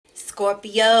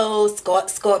Scorpio,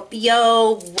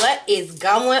 what is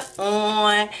going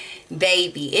on,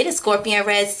 baby? It is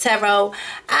ScorpionReddz Tarot.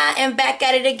 I am back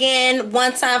at it again,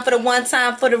 one time for the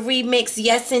remix,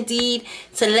 yes indeed,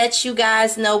 to let you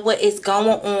guys know what is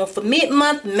going on for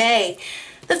mid-month May,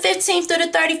 the 15th through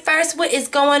the 31st. What is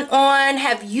going on?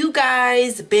 Have you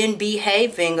guys been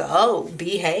behaving? Oh,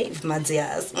 behave, my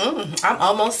dears. I'm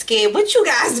almost scared. What you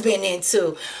guys been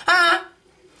into? Huh?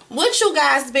 What you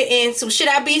guys been into? Should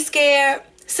I be scared?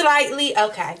 Slightly?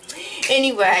 Okay.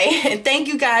 Anyway, thank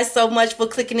you guys so much for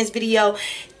clicking this video.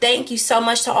 Thank you so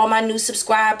much to all my new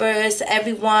subscribers,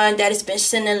 everyone that has been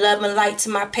sending love and light to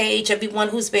my page, everyone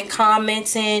who's been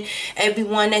commenting,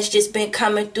 everyone that's just been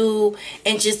coming through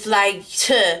and just like,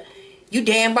 you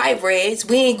damn right, Redz.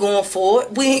 We ain't going for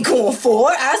it. We ain't going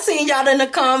for it. I seen y'all in the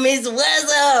comments.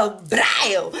 What's up,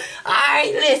 bro?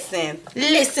 Alright,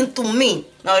 listen to me.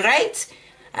 Alright?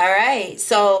 Alright,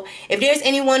 so if there's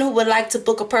anyone who would like to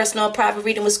book a personal private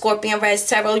reading with ScorpionReddz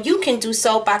Tarot, you can do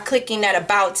so by clicking that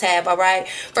About tab, alright?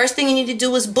 First thing you need to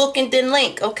do is book and then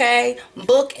link, okay?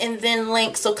 Book and then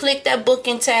link. So click that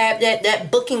booking tab, that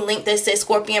booking link that says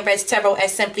ScorpionReddz Tarot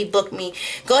as Simply Book Me.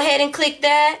 Go ahead and click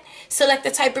that. Select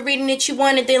the type of reading that you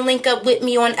want and then link up with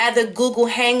me on either Google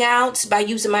Hangouts by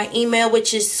using my email,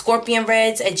 which is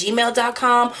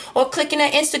scorpionreddztarot@gmail.com, or clicking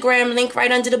that Instagram link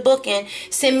right under the booking.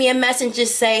 Send me a message,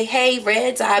 just say, hey,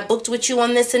 Redz, I booked with you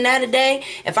on this and that today.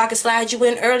 If I can slide you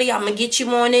in early, I'm going to get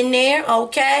you on in there,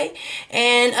 okay?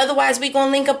 And otherwise, we're going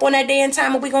to link up on that day and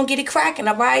time and we're going to get it cracking,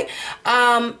 all right?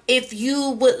 If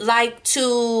you would like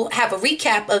to have a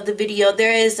recap of the video,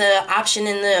 there is an option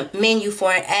in the menu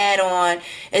for an add-on.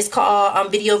 It's called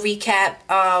video recap /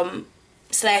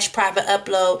 private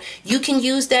upload. You can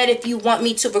use that if you want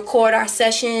me to record our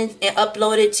session and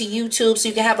upload it to YouTube, so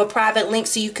you can have a private link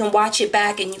so you can watch it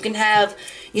back and you can have,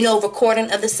 you know, recording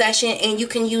of the session. And you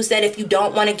can use that if you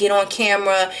don't want to get on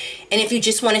camera and if you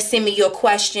just want to send me your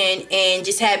question and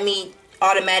just have me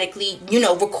automatically, you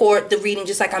know, record the reading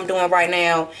just like I'm doing right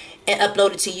now and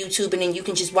upload it to YouTube, and then you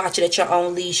can just watch it at your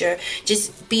own leisure.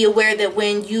 Just be aware that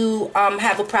when you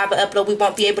have a private upload, we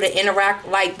won't be able to interact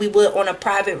like we would on a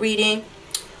private reading,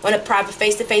 on a private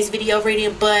face-to-face video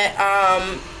reading. But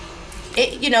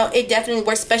it, you know, it definitely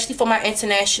works, especially for my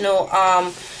international,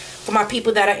 for my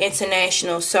people that are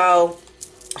international. So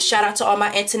shout out to all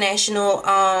my international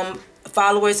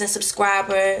followers and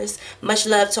subscribers. Much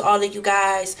love to all of you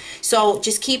guys. So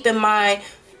just keep in mind,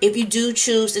 if you do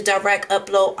choose the direct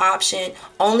upload option,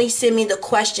 only send me the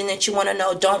question that you want to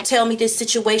know. Don't tell me the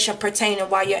situation pertaining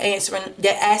while you're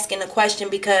asking the question,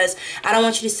 because I don't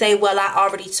want you to say, well, I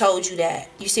already told you that.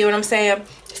 You see what I'm saying?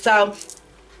 So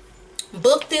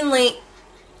book the link.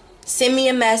 Send me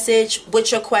a message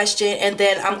with your question, and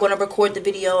then I'm going to record the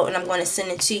video and I'm going to send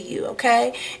it to you,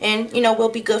 okay? And, you know, we'll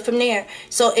be good from there.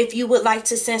 So if you would like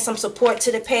to send some support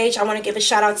to the page, I want to give a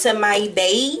shout out to my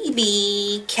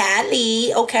baby,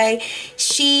 Callie, okay?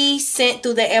 She sent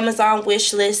through the Amazon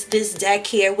wish list this deck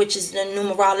here, which is the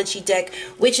numerology deck,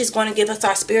 which is going to give us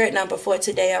our spirit number for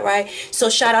today, all right? So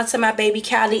shout out to my baby,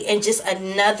 Callie. And just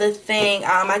another thing,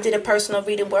 I did a personal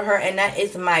reading with her, and that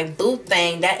is my boo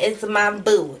thing. That is my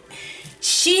boo.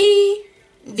 She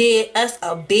did us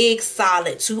a big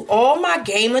solid. To all my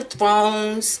Game of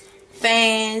Thrones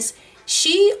fans,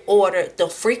 she ordered the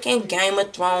freaking Game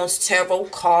of Thrones tarot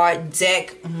card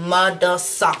deck, mother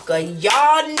sucker.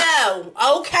 Y'all know,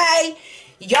 okay?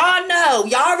 Y'all know.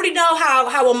 Y'all already know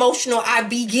how emotional I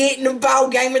be getting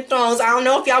about Game of Thrones. I don't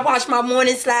know if y'all watch my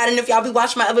morning slide and if y'all be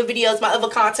watching my other videos, my other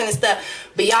content and stuff.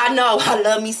 But y'all know I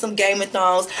love me some Game of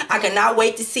Thrones. I cannot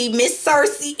wait to see Miss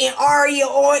Cersei and Arya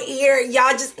on here.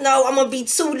 Y'all just know I'm going to be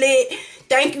too lit.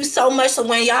 Thank you so much. So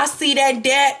when y'all see that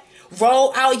deck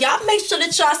roll out, y'all make sure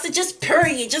that y'all say just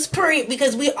period,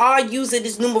 because we are using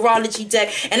this numerology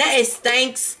deck, and that is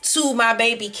thanks to my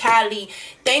baby Callie.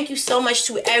 Thank you so much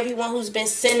to everyone who's been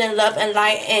sending love and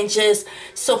light and just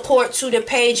support to the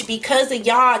page. Because of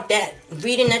y'all, that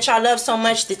reading that y'all love so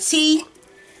much, the tea,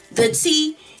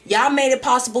 y'all made it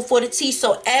possible for the tea.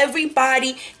 So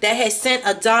everybody that has sent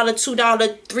 $1, $2,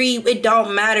 $3, it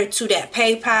don't matter, to that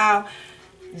PayPal,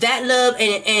 that love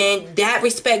and that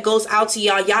respect goes out to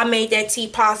y'all. Y'all made that tea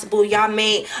possible. Y'all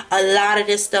made a lot of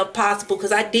this stuff possible,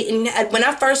 because I didn't, when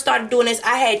I first started doing this,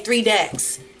 I had 3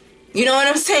 decks. You know what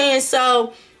I'm saying?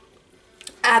 So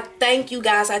I thank you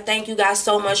guys. I thank you guys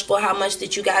so much for how much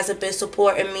that you guys have been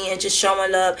supporting me and just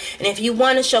showing love. And if you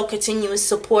want to show continuous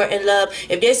support and love,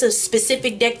 if there's a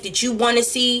specific deck that you want to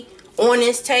see on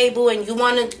this table and you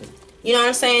want to, you know what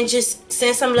I'm saying, just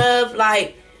send some love.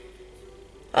 Like,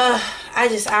 I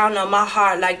don't know, my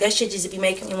heart, like, that shit just be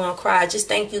making me want to cry. Just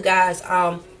thank you guys.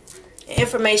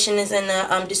 Information is in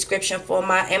the description for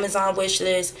my Amazon wish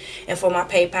list and for my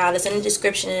PayPal. It's in the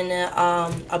description in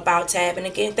the about tab. And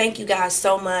again, thank you guys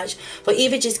so much for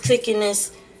even just clicking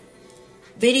this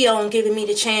video and giving me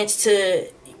the chance to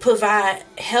provide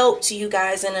help to you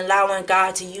guys and allowing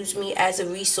God to use me as a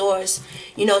resource,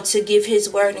 you know, to give his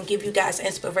word and give you guys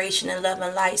inspiration and love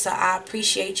and light. So I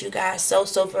appreciate you guys so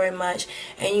very much.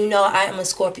 And you know I am a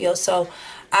Scorpio, so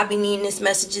I be needing this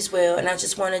message as well. And I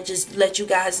just want to just let you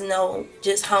guys know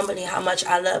just humbly how much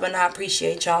I love and I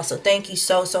appreciate y'all. So thank you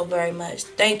so very much.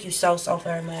 Thank you so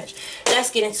very much.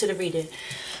 Let's get into the reading.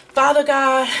 Father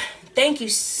God, thank you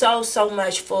so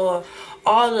much for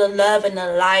all the love and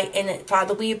the light. And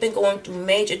Father, we've been going through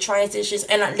major transitions.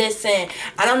 And listen,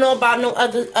 I don't know about no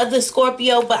other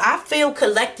Scorpio, but I feel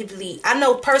collectively, I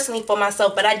know personally for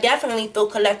myself, but I definitely feel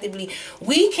collectively,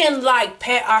 we can like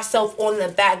pat ourselves on the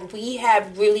back. We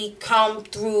have really come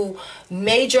through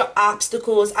major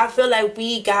obstacles. I feel like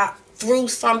we got through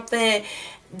something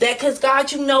that, because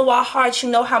God, you know our hearts,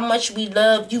 you know how much we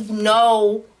love, you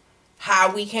know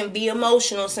how we can be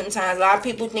emotional sometimes. A lot of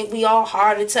people think we all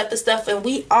hard and tough and stuff, and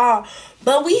we are,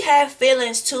 but we have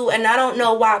feelings too. And I don't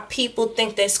know why people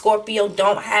think that Scorpio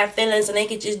don't have feelings and they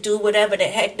can just do whatever the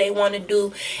heck they want to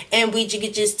do, and we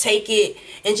could just take it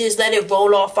and just let it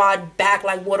roll off our back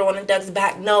like water on a duck's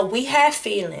back. No, we have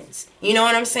feelings. You know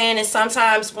what I'm saying? And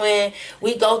sometimes when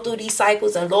we go through these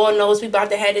cycles, and Lord knows we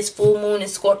about to have this full moon in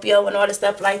Scorpio and all the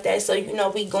stuff like that, so you know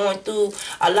we going through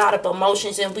a lot of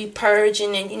emotions and we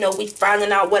purging, and you know we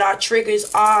finding out what our triggers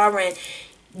are and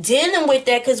dealing with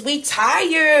that, because we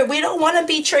tired. We don't want to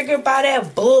be triggered by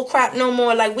that bull crap no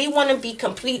more. Like, we want to be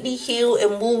completely healed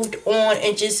and moved on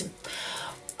and just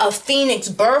a phoenix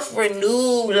birth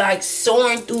renewed, like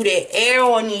soaring through the air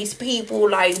on these people.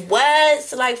 Like,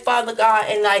 what? Like, Father God,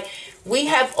 and like we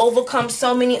have overcome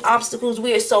so many obstacles.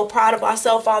 We are so proud of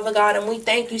ourselves, Father God, and we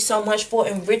thank you so much for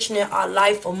enriching our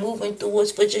life, for moving through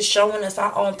us, for just showing us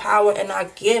our own power and our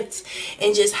gifts,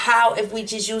 and just how if we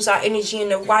just use our energy in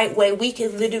the right way, we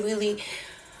can literally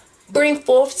bring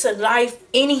forth to life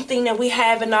anything that we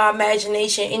have in our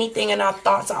imagination, anything in our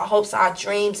thoughts, our hopes, our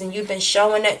dreams. And you've been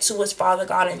showing that to us, Father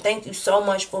God, and thank you so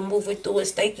much for moving through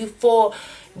us. Thank you for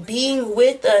being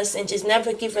with us and just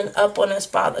never giving up on us,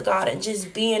 Father God, and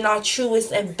just being our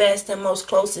truest and best and most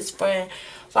closest friend.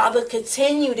 Father,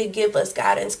 continue to give us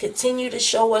guidance, continue to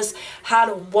show us how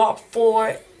to walk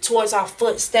forward towards our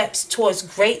footsteps, towards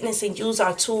greatness, and use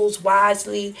our tools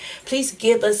wisely. Please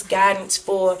give us guidance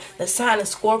for the sign of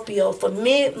Scorpio for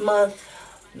mid-month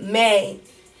May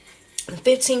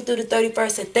 15th through the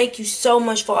 31st. And thank you so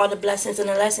much for all the blessings and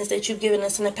the lessons that you've given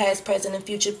us in the past, present, and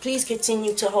future. Please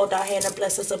continue to hold our hand and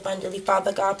bless us abundantly,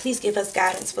 Father God. Please give us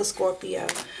guidance for Scorpio.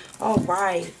 All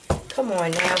right, come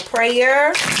on now,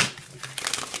 prayer.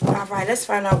 All right, let's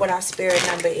find out what our spirit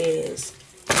number is.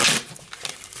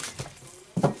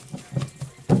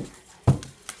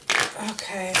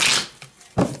 Okay.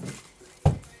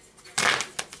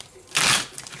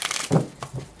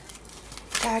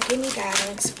 God, give me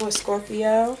guidance for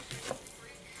Scorpio.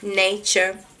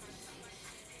 Nature.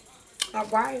 All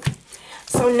right.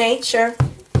 So nature.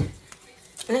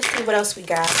 Let's see what else we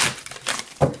got.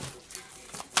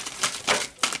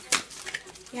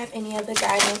 You have any other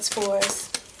guidance for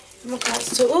us? In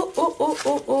regards to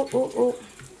ooh.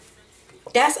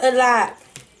 That's a lot,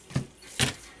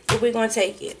 but we're gonna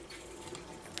take it.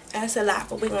 That's a lot,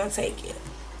 but we're gonna take it.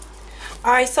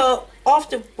 All right, so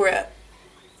off the rip,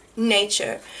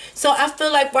 nature. So I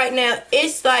feel like right now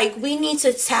it's like we need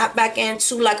to tap back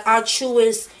into like our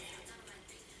truest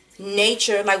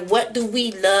nature. Like, what do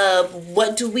we love?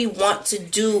 What do we want to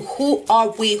do? Who are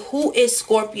we? Who is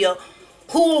Scorpio?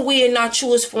 Who are we in our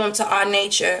truest form to our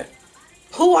nature?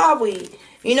 Who are we?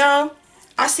 You know,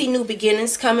 I see new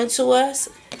beginnings coming to us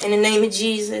in the name of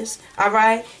Jesus. All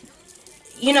right,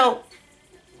 you know,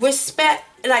 respect,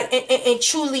 like, and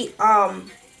truly,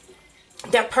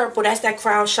 that purple, that's that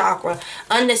crown chakra.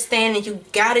 Understanding you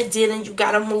gotta deal and you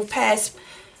gotta move past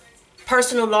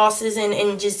personal losses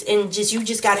and just you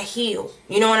just gotta heal.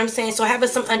 You know what I'm saying? So having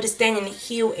some understanding to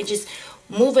heal and just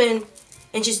moving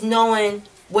and just knowing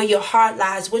where your heart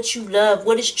lies, what you love,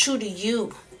 what is true to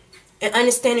you, and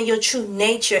understanding your true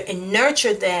nature and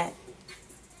nurture that,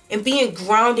 and being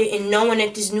grounded in knowing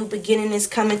that this new beginning is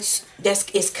coming,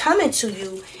 is coming to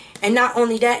you. And not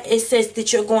only that, it says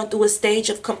that you're going through a stage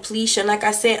of completion. Like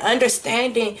I said,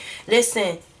 understanding.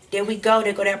 Listen, there we go.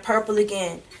 There go that purple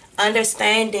again.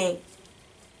 Understanding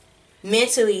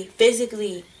mentally,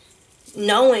 physically,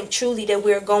 knowing truly that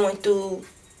we're going through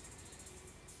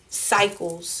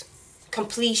cycles,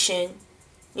 completion.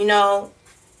 You know,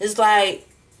 it's like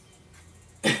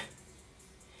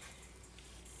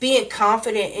being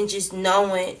confident and just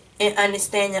knowing and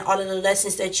understanding all of the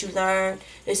lessons that you learned.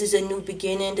 This is a new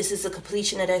beginning. This is a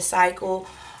completion of that cycle.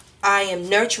 I am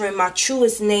nurturing my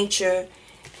truest nature.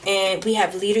 And we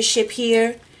have leadership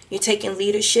here. You're taking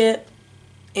leadership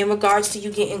in regards to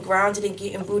you getting grounded and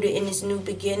getting rooted in this new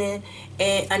beginning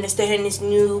and understanding this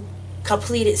new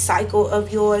completed cycle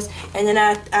of yours. And then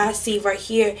I see right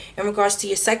here in regards to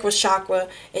your sacral chakra,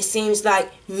 it seems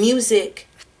like music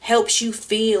helps you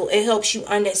feel, it helps you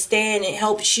understand, it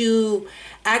helps you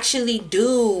actually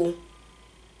do.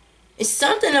 It's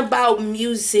something about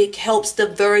music helps the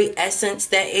very essence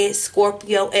that is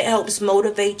Scorpio. It helps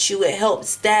motivate you. It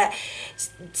helps that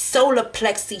solar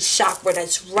plexus chakra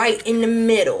that's right in the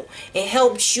middle. It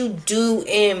helps you do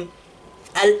and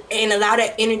allow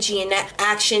that energy and that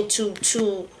action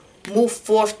to move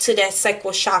forth to that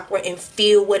sacral chakra and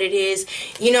feel what it is.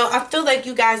 You know, I feel like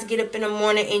you guys get up in the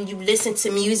morning and you listen to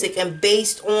music, and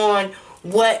based on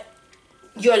what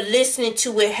you're listening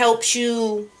to, it helps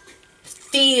you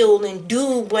feel and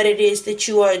do what it is that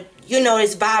you are, you know,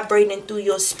 is vibrating through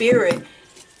your spirit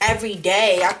every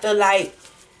day. I feel like,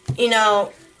 you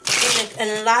know, and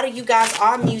a lot of you guys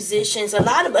are musicians. A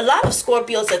lot of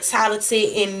Scorpios are talented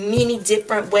in many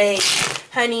different ways.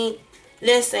 Honey,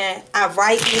 listen, I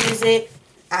write music,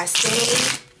 I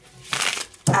sing,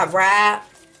 I rap,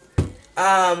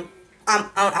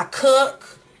 I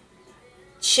cook.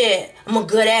 Shit, I'm a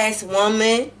good ass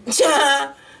woman.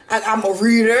 I'm a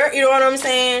reader, you know what I'm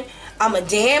saying? I'm a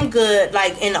damn good,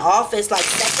 like, in the office, like,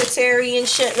 secretary and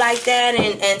shit like that,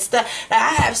 and stuff. Like, I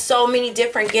have so many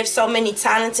different gifts, so many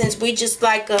talents, and we just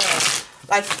like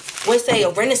let's say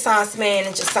a Renaissance man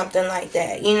and just something like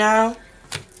that, you know?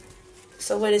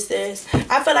 So what is this?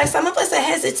 I feel like some of us are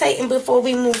hesitating before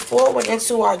we move forward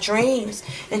into our dreams,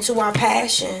 into our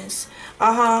passions.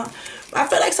 I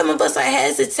feel like some of us are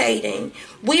hesitating.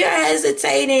 We are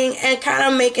hesitating and kind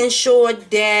of making sure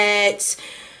that,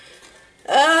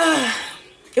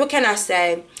 what can I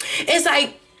say? It's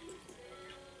like,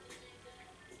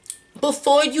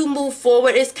 before you move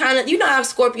forward, it's kind of, you know how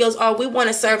Scorpios are. We want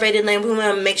to survey the land. We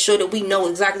want to make sure that we know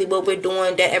exactly what we're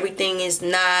doing, that everything is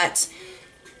not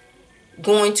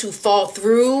going to fall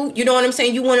through. You know what I'm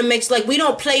saying? You want to make, like, we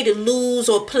don't play to lose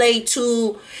or play to,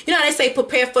 you know how they say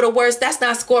prepare for the worst? That's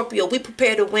not Scorpio. We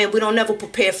prepare to win. We don't never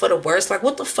prepare for the worst. Like,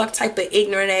 what the fuck type of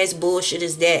ignorant ass bullshit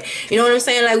is that? You know what I'm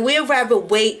saying? Like, we'd rather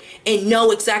wait and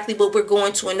know exactly what we're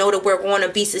going to, and know that we're going to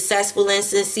be successful and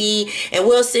succeed, and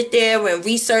we'll sit there and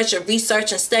research and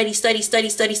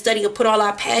study and put all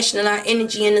our passion and our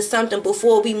energy into something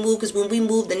before we move, because when we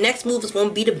move, the next move is going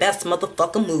to be the best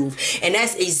motherfucking move. And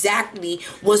that's exactly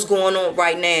what's going on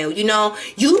right now. You know,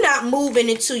 you not moving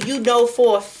until you know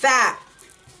for a fact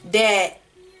that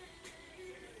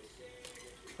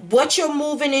what you're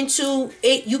moving into,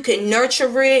 it, you can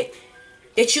nurture it,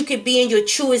 that you can be in your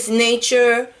truest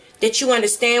nature, that you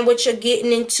understand what you're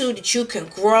getting into, that you can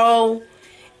grow,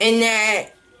 and that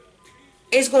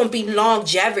it's going to be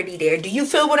longevity there. Do you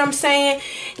feel what I'm saying?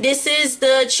 This is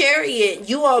the Chariot.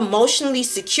 You are emotionally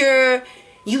secure.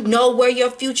 You know where your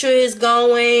future is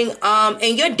going,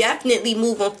 and you're definitely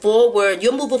moving forward.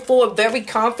 You're moving forward very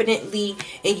confidently,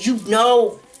 and you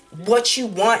know what you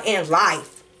want in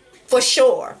life. For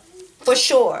sure. For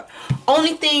sure.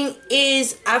 Only thing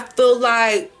is, I feel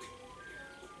like,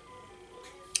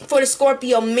 for the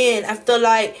Scorpio men, I feel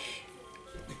like,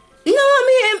 you know what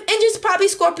I mean? And just probably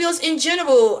Scorpios in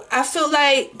general. I feel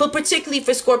like, but particularly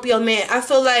for Scorpio men, I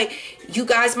feel like you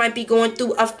guys might be going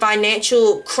through a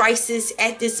financial crisis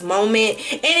at this moment.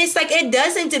 And it's like, it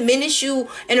doesn't diminish you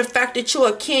in the fact that you're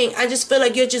a king. I just feel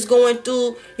like you're just going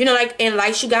through, you know, like in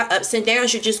life you got ups and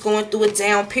downs. You're just going through a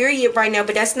down period right now.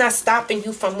 But that's not stopping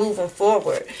you from moving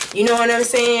forward. You know what I'm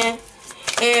saying?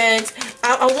 And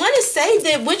I want to say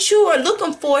that what you are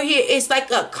looking for here is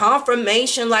like a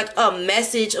confirmation, like a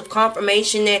message of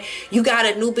confirmation that you got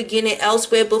a new beginning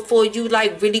elsewhere before you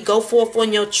like really go forth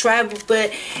on your travel.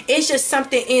 But it's just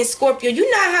something in Scorpio. You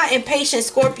know how impatient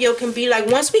Scorpio can be. Like,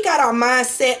 once we got our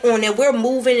mindset on it, we're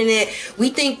moving in it, we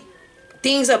think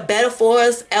things are better for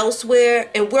us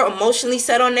elsewhere, and we're emotionally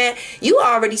set on that, you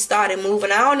already started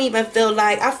moving. I don't even feel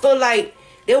like, I feel like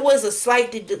there was a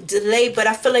slight delay, but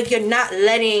I feel like you're not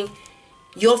letting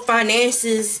your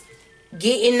finances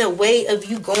get in the way of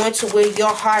you going to where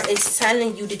your heart is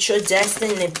telling you that you're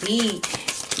destined to be.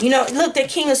 You know, look, the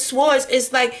King of Swords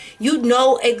is like, you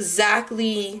know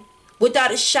exactly,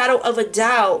 without a shadow of a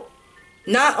doubt,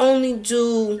 not only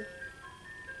do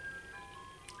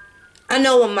I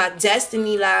know where my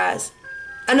destiny lies,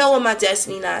 I know where my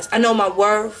destiny lies, I know my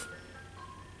worth.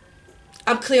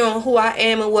 I'm clear on who I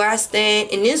am and where I stand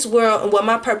in this world and what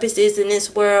my purpose is in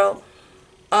this world.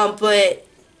 But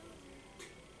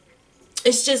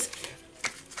it's just,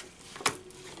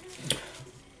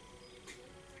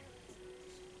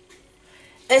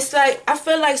 it's like, I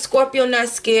feel like Scorpio not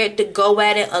scared to go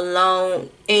at it alone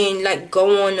and like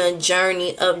go on a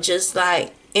journey of just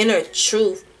like inner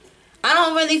truth. I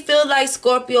don't really feel like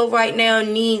Scorpio right now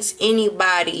needs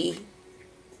anybody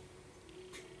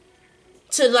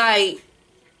to like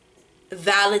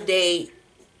validate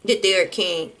that they're a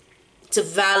king, to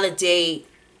validate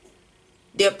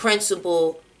their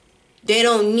principle. They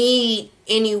don't need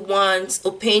anyone's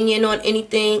opinion on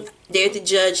anything. They're the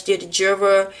judge, they're the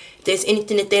juror. If there's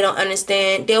anything that they don't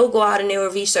understand, they'll go out and they will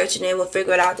research and they will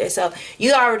figure it out themselves.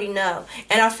 You already know.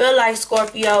 And I feel like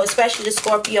Scorpio, especially the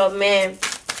Scorpio men,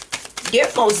 they're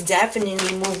most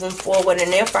definitely moving forward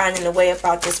and they're finding a way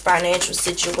about this financial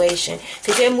situation.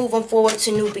 Because they're moving forward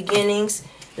to new beginnings.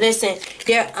 Listen,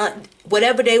 they're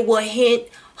whatever they were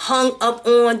hung up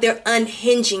on, they're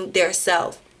unhinging their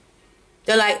self.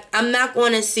 They're like, I'm not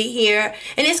going to sit here.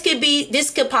 And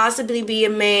this could possibly be a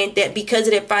man that because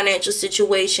of their financial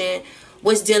situation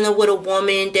was dealing with a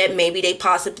woman that maybe they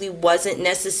possibly wasn't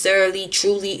necessarily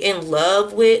truly in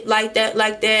love with like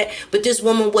that. But this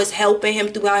woman was helping him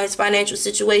throughout his financial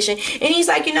situation. And he's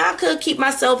like, I could keep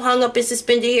myself hung up and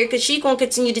suspended here because she's going to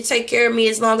continue to take care of me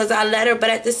as long as I let her. But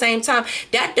at the same time,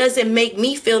 that doesn't make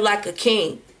me feel like a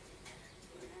king.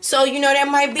 So, there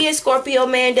might be a Scorpio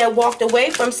man that walked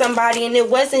away from somebody and it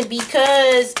wasn't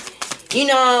because,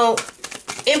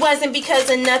 it wasn't because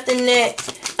of nothing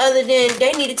that other than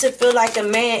they needed to feel like a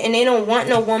man and they don't want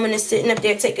no woman that's sitting up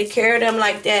there taking care of them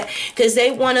like that because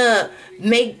they want to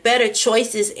make better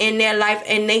choices in their life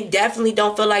and they definitely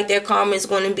don't feel like their karma is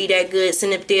going to be that good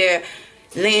sitting up there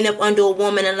laying up under a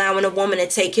woman, allowing a woman to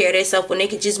take care of themselves when they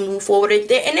could just move forward. And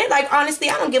they're like,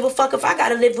 honestly, I don't give a fuck if I got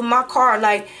to live in my car.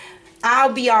 Like,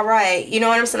 I'll be all right. You know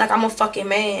what I'm saying? Like, I'm a fucking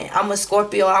man. I'm a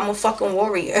Scorpio. I'm a fucking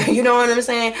warrior. You know what I'm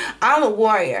saying? I'm a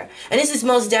warrior. And this is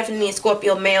most definitely a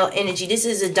Scorpio male energy. This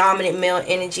is a dominant male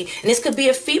energy. And this could be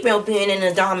a female being in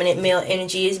a dominant male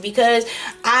energy. Is because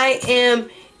I am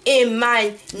in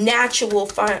my natural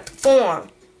form.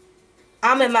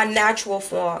 I'm in my natural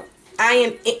form.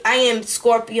 I am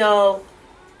Scorpio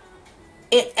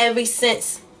in every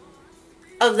sense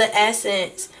of the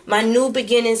essence. My new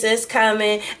beginnings is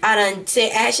coming. I done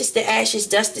said ashes to ashes,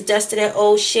 dust to dust to that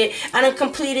old shit. I done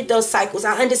completed those cycles.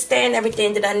 I understand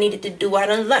everything that I needed to do. I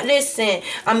done listen.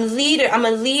 I'm a leader. I'm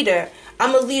a leader.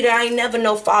 I ain't never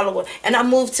no follower. And I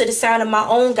move to the sound of my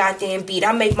own goddamn beat.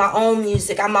 I make my own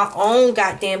music. I'm my own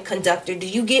goddamn conductor. Do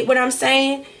you get what I'm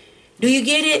saying? Do you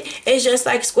get it? It's just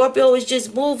like Scorpio is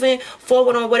just moving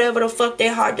forward on whatever the fuck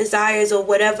their heart desires or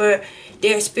whatever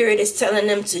their spirit is telling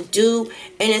them to do.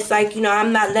 And it's like,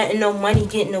 I'm not letting no money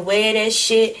get in the way of that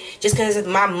shit. Just because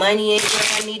my money ain't where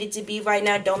I need it to be right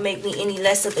now don't make me any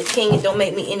less of a king. It don't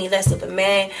make me any less of a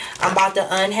man. I'm about to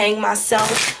unhang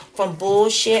myself from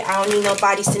bullshit. I don't need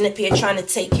nobody sitting up here trying to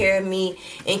take care of me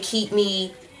and keep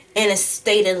me in a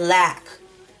state of lack.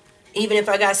 Even if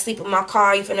I gotta sleep in my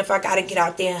car, even if I gotta get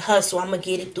out there and hustle, I'm gonna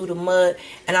get it through the mud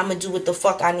and I'm gonna do what the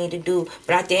fuck I need to do.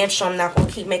 But I damn sure I'm not gonna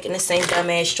keep making the same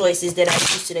dumbass choices that I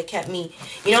used to that kept me.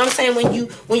 You know what I'm saying?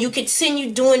 When you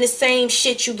continue doing the same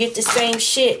shit, you get the same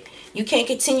shit. You can't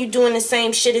continue doing the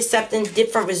same shit accepting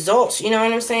different results. You know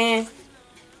what I'm saying?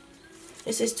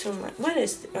 This is too much. What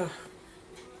is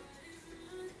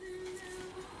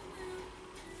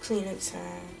cleanup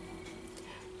time.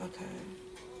 Okay.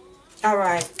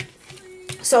 Alright.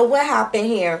 So what happened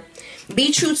here?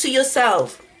 Be true to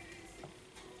yourself.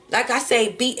 Like I say,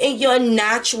 be in your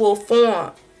natural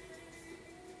form.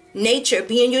 Nature.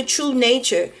 Be in your true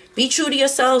nature. Be true to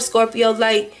yourself, Scorpio.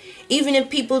 Like, even if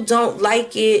people don't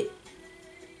like it,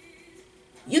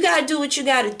 you gotta do what you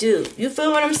gotta do. You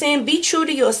feel what I'm saying? Be true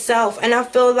to yourself. And I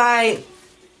feel like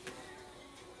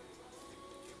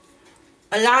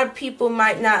a lot of people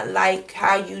might not like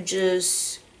how you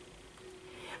just...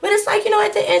 But it's like,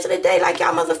 at the end of the day, like,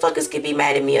 y'all motherfuckers could be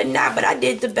mad at me or not, but I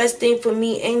did the best thing for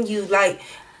me and you. Like,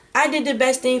 I did the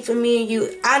best thing for me and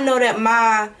you. I know that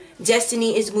my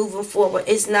destiny is moving forward.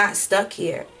 It's not stuck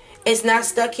here. It's not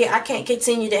stuck here. I can't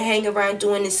continue to hang around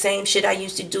doing the same shit I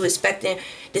used to do, expecting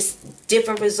this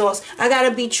different results. I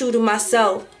gotta be true to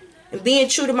myself. And being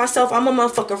true to myself, I'm a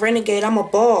motherfucking renegade. I'm a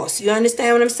boss. You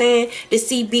understand what I'm saying? The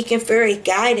sea beacon fairy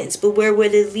guidance, but where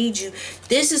will it lead you?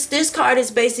 This card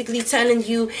is basically telling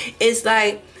you, it's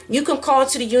like you can call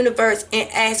to the universe and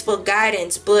ask for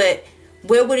guidance, but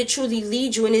where would it truly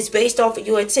lead you? And it's based off of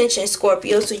your intention,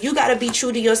 Scorpio. So you gotta be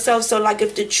true to yourself. So like,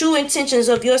 if the true intentions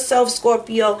of yourself,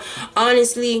 Scorpio,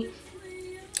 honestly,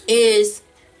 is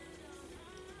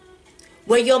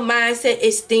where your mindset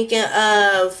is thinking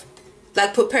of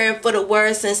like preparing for the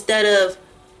worst instead of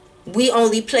we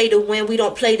only play to win, we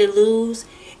don't play to lose.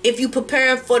 If you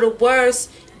preparing for the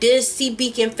worst, this sea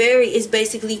beacon fairy is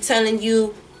basically telling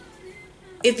you,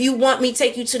 if you want me to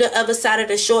take you to the other side of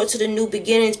the shore, to the new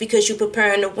beginnings, because you're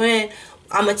preparing to win,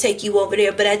 I'm going to take you over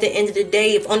there. But at the end of the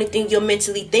day, if only thing you're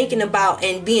mentally thinking about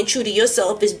and being true to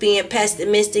yourself is being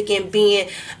pessimistic and being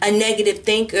a negative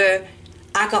thinker,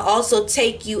 I can also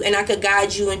take you and I could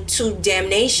guide you into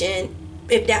damnation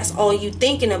if that's all you're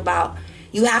thinking about.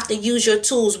 You have to use your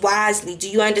tools wisely. Do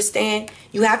you understand?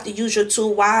 You have to use your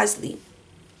tool wisely.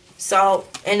 So,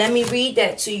 and let me read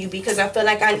that to you because I feel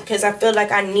like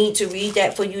I need to read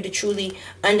that for you to truly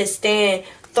understand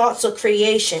thoughts or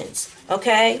creations.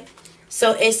 Okay?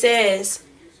 So it says,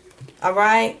 all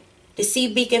right, the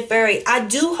sea beacon fairy, I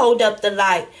do hold up the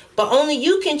light, but only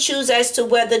you can choose as to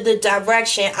whether the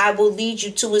direction I will lead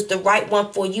you to is the right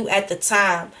one for you at the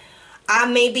time. I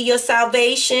may be your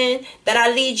salvation that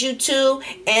I lead you to,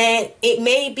 and it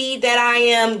may be that I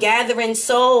am gathering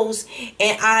souls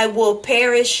and I will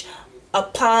perish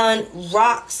upon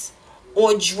rocks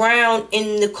or drown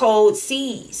in the cold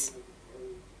seas.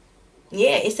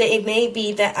 Yeah, it said it may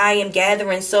be that I am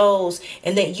gathering souls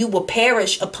and that you will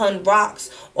perish upon rocks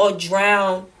or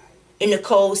drown in the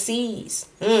cold seas.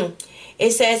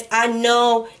 It says, I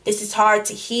know this is hard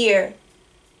to hear.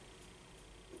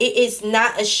 It is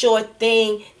not a sure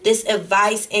thing, this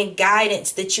advice and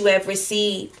guidance that you have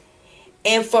received.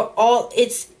 And for all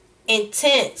its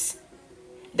intents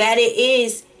that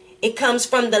it comes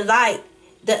from the light.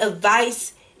 The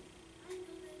advice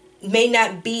may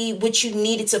not be what you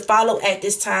needed to follow at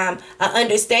this time.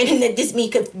 Understanding that this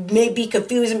may be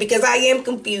confusing because I am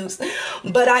confused.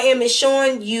 But I am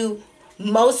assuring you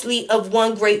mostly of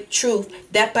one great truth,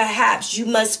 that perhaps you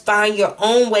must find your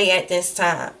own way at this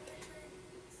time.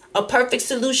 A perfect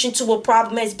solution to a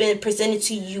problem has been presented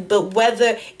to you, but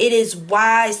whether it is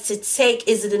wise to take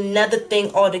is another thing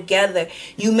altogether.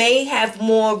 You may have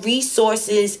more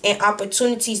resources and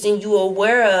opportunities than you are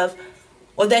aware of,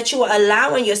 or that you are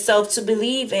allowing yourself to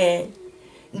believe in.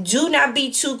 Do not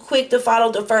be too quick to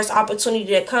follow the first opportunity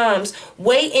that comes.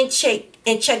 Wait and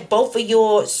check both of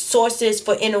your sources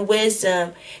for inner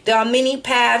wisdom. There are many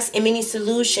paths and many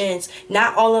solutions.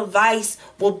 Not all advice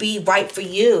will be right for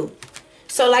you.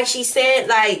 So like she said,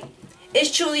 like,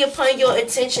 it's truly upon your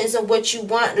intentions and what you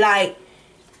want. Like,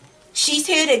 she's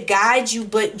here to guide you,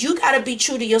 but you got to be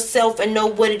true to yourself and know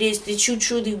what it is that you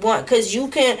truly want. Because you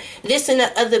can listen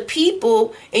to other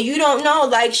people and you don't know,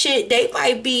 like, shit, they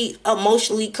might be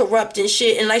emotionally corrupt and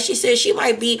shit. And like she said, she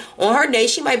might be, on her day,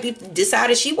 she might be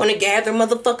decided she want to gather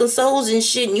motherfucking souls and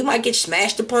shit. And you might get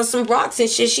smashed upon some rocks and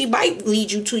shit. She might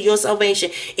lead you to your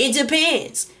salvation. It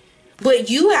depends.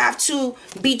 But you have to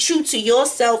be true to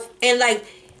yourself and, like,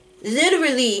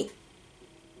 literally,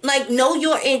 like, know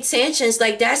your intentions.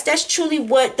 Like, that's truly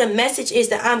what the message is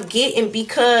that I'm getting,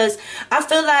 because I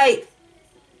feel like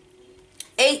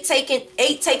 8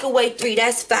 take away 3,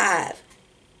 that's 5.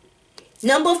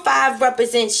 Number 5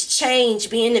 represents change,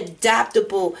 being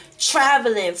adaptable,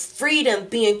 traveling, freedom,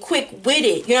 being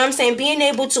quick-witted. You know what I'm saying? Being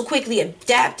able to quickly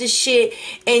adapt to shit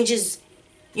and just,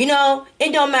 you know,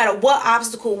 it don't matter what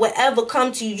obstacle, whatever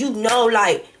come to you, you know,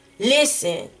 like,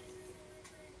 listen.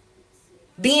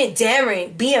 Being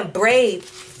daring, being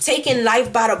brave, taking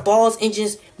life by the balls and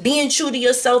just being true to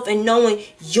yourself and knowing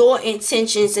your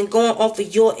intentions and going off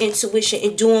of your intuition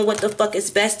and doing what the fuck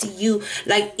is best to you.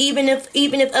 Like, even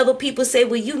if other people say,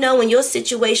 well, you know, in your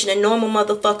situation, a normal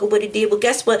motherfucker would have did. Well,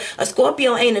 guess what? A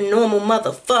Scorpio ain't a normal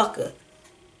motherfucker.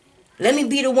 Let me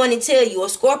be the one to tell you, a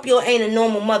Scorpio ain't a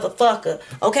normal motherfucker,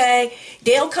 okay?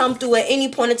 They'll come through at any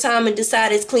point in time and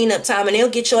decide it's cleanup time, and they'll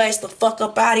get your ass the fuck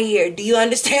up out of here. Do you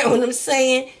understand what I'm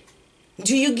saying?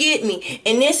 Do you get me?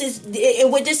 And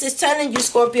what this is telling you,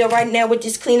 Scorpio, right now with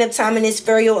this cleanup time and this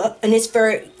fairy of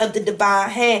the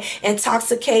divine hand,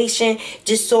 intoxication,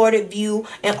 disordered view,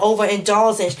 and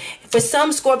overindulgence. For some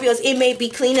Scorpios, it may be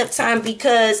cleanup time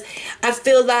because I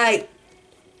feel like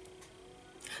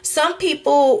some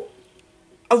people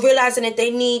are realizing that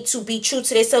they need to be true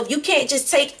to themselves. You can't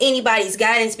just take anybody's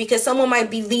guidance, because someone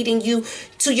might be leading you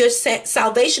to your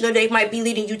salvation, or they might be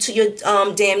leading you to your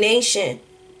damnation.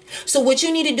 So what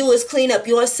you need to do is clean up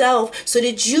yourself so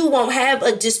that you won't have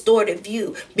a distorted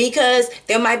view, because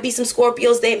there might be some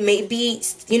Scorpios that may be,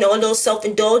 you know, a little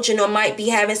self-indulgent, or might be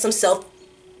having some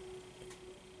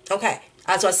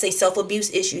I was going to say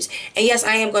self-abuse issues. And yes,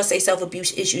 I am going to say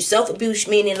self-abuse issues. Self-abuse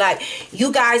meaning, like,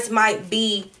 you guys might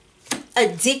be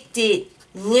addicted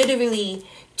literally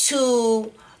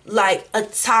to, like, a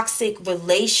toxic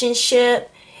relationship,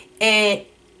 and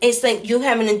it's like you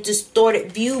having a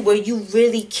distorted view where you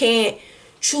really can't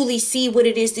truly see what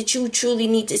it is that you truly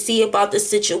need to see about the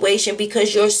situation,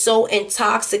 because you're so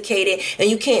intoxicated and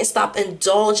you can't stop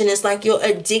indulging. It's like you're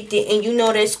addicted. And you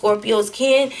know that Scorpios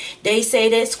they say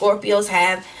that Scorpios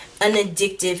have an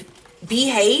addictive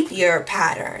behavior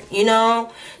pattern, you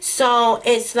know? So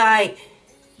it's like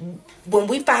when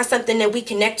we find something that we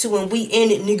connect to and we in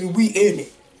it, nigga, we in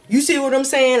it. You see what I'm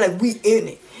saying? Like, we in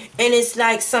it. And it's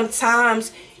like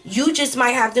sometimes you just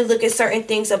might have to look at certain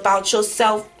things about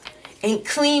yourself and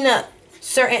clean up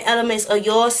certain elements of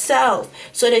yourself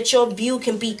so that your view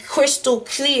can be crystal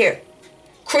clear.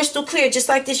 Crystal clear, just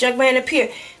like this young man up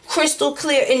here. Crystal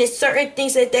clear. And it's certain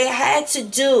things that they had to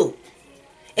do.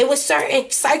 It was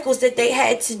certain cycles that they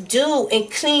had to do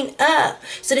and clean up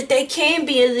so that they can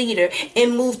be a leader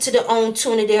and move to their own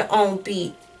tune of their own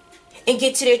beat and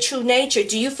get to their true nature.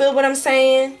 Do you feel what I'm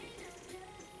saying?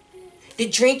 The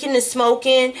drinking, the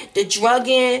smoking, the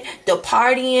drugging, the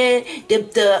partying,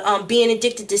 the being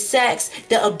addicted to sex,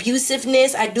 the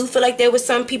abusiveness. I do feel like there were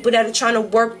some people that are trying to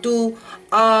work through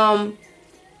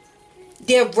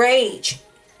their rage.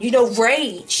 You know,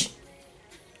 rage.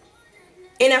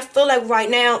 And I feel like right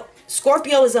now,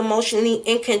 Scorpio is emotionally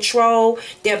in control.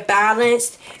 They're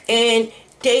balanced. And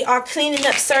they are cleaning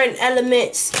up certain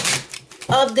elements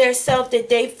of their self that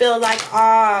they feel like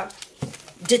are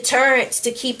deterrents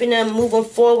to keeping them moving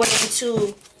forward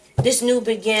into this new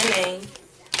beginning.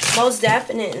 Most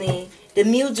definitely. The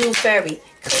Mildew Fairy.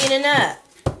 Cleaning up.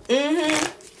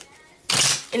 And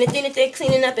the thing that they're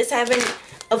cleaning up is having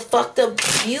a fucked up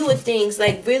view of things.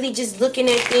 Like really just looking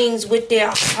at things with their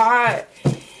heart.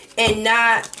 And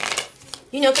not,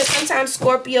 you know, because sometimes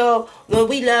Scorpio, when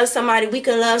we love somebody, we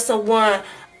can love someone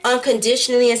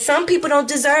unconditionally. And some people don't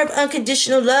deserve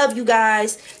unconditional love, you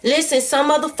guys. Listen, some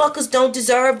motherfuckers don't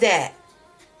deserve that.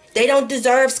 They don't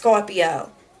deserve Scorpio.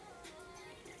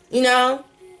 You know?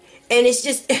 And it's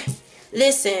just,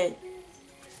 listen,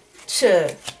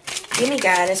 give me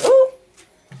guidance. Ooh.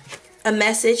 A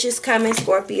message is coming,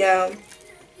 Scorpio,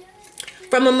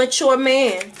 from a mature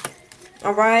man.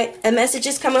 Alright? A message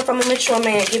is coming from a mature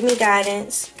man. Give me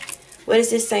guidance. What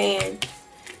is it saying?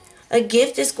 A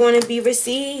gift is going to be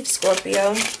received,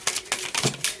 Scorpio.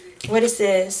 What is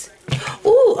this?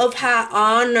 Ooh, of high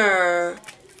honor.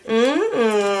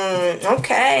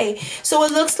 Okay. So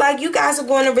it looks like you guys are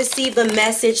going to receive a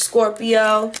message,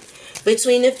 Scorpio,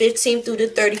 between the 15th through the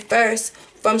 31st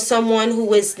from someone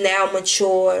who is now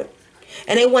matured.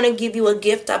 And they want to give you a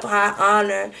gift of high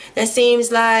honor. That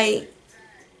seems like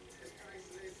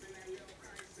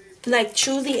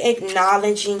truly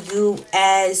acknowledging you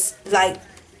as like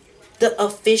the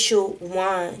official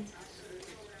one.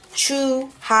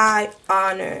 True high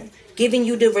honor. Giving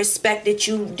you the respect that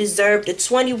you deserve. The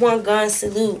 21 gun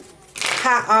salute.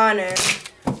 High honor.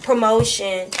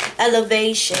 Promotion.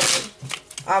 Elevation.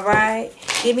 Alright?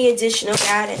 Give me additional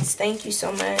guidance. Thank you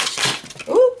so much.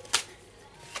 Ooh.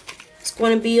 It's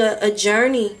going to be a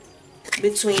journey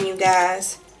between you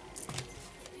guys.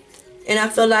 And I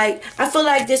feel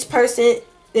like this person,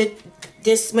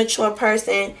 this mature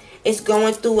person is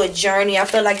going through a journey. I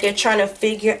feel like they're trying to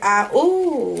figure out,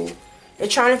 they're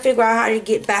trying to figure out how to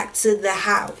get back to the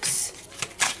house.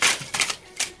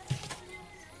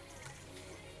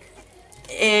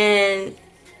 And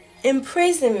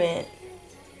imprisonment.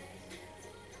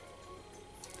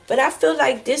 But I feel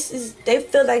like they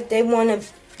feel like they want to,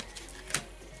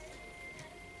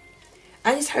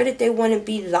 I just heard that they want to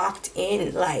be locked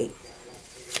in, like,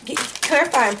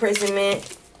 clarify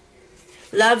imprisonment.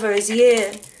 Lovers,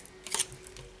 yeah.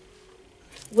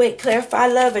 Wait, clarify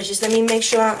lovers. Just let me make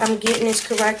sure I'm getting this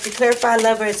correctly. Clarify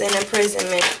lovers and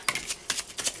imprisonment.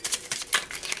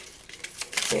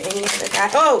 Is there any other guy?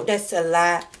 Oh, that's a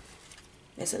lie.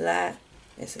 That's a lie.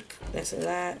 That's a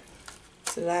lie.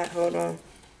 It's a lie. Hold on.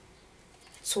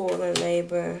 Toil and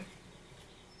labor.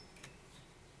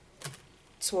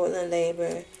 Toil and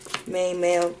labor. Main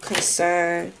male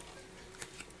concern.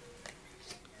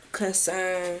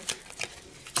 Concern.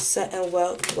 Sudden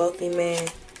wealthy man.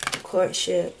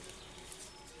 Courtship.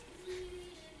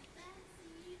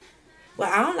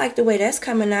 Well, I don't like the way that's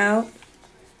coming out.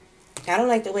 I don't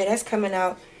like the way that's coming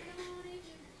out.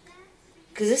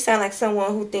 Because it sounds like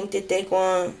someone who think that they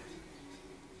going...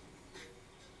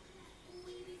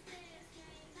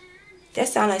 That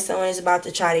sounds like someone is about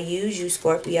to try to use you,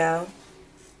 Scorpio.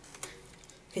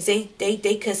 Because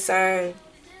they concerned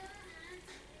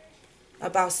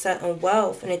about sudden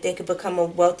wealth. And that they could become a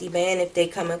wealthy man if they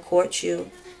come and court you.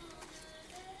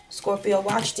 Scorpio,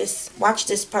 watch this. Watch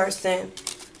this person.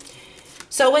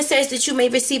 So it says that you may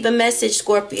receive a message,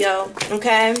 Scorpio,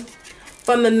 okay,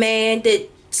 from a man that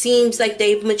seems like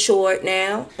they've matured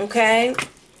now, okay?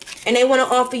 And they want to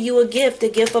offer you a gift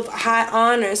of high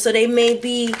honor. So they may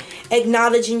be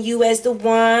acknowledging you as the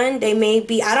one. They may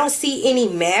be, I don't see any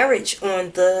marriage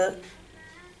on the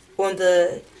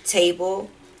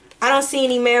table. I don't see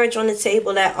any marriage on the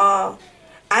table at all.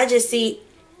 I just see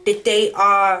that they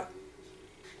are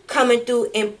coming through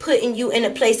and putting you in a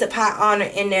place of high honor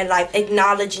in their life,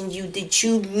 acknowledging you, that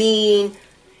you mean,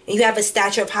 and you have a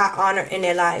stature of high honor in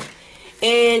their life.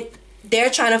 And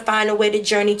they're trying to find a way to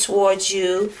journey towards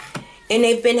you. And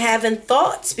they've been having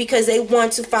thoughts because they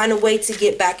want to find a way to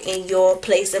get back in your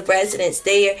place of residence.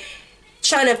 They're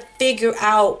trying to figure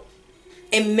out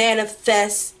and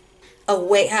manifest a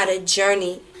way how to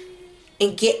journey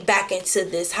and get back into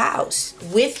this house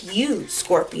with you,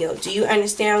 Scorpio. Do you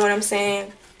understand what I'm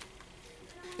saying?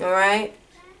 All right.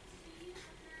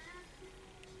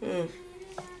 And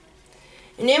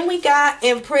then we got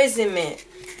imprisonment.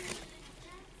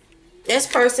 This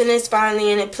person is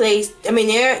finally in a place, I mean,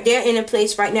 they're in a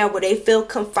place right now where they feel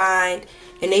confined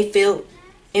and they feel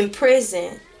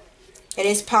imprisoned. And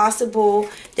it's possible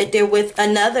that they're with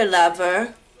another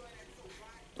lover,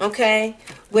 okay,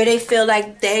 where they feel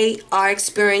like they are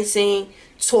experiencing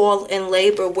toil and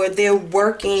labor, where they're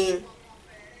working.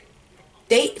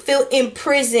 They feel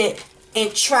imprisoned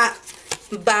and trapped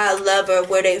by a lover,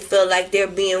 where they feel like they're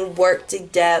being worked to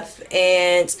death,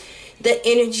 and the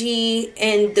energy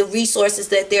and the resources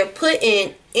that they're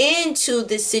putting into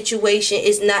this situation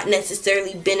is not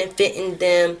necessarily benefiting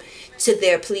them to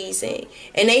their pleasing.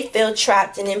 And they feel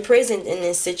trapped and imprisoned in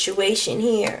this situation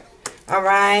here. All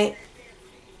right?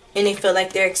 And they feel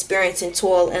like they're experiencing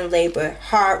toil and labor,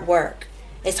 hard work.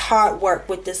 It's hard work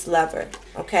with this lover.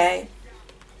 Okay?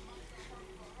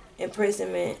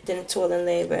 Imprisonment, then toil and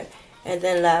labor, and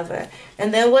then lover.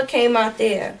 And then what came out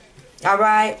there? All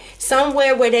right?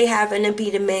 Somewhere where they happen to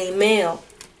be the main male.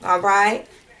 All right?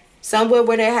 Somewhere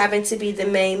where they're having to be the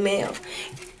main male.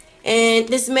 And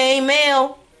this main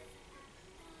male,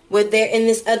 where they're in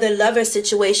this other lover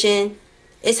situation,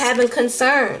 is having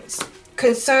concerns.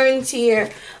 Concerns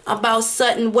here about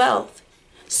sudden wealth.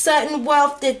 Sudden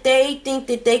wealth that they think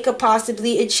that they could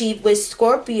possibly achieve with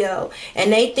Scorpio.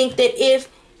 And they think that if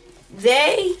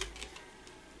they're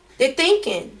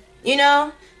thinking, you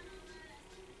know,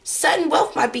 sudden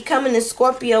wealth might be coming to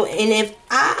Scorpio. And if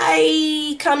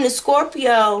I come to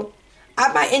Scorpio,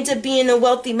 I might end up being a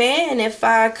wealthy man if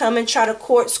I come and try to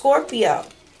court Scorpio.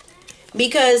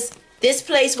 Because this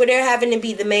place where they're having to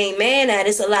be the main man at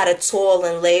is a lot of toil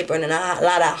and labor and a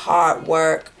lot of hard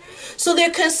work. So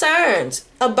they're concerned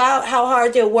about how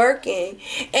hard they're working.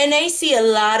 And they see a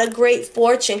lot of great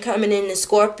fortune coming into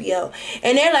Scorpio.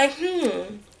 And they're like,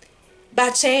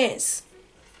 by chance,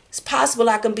 it's possible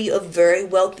I can be a very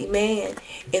wealthy man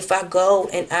if I go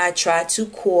and I try to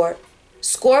court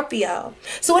Scorpio.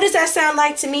 So what does that sound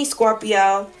like to me,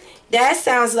 Scorpio? That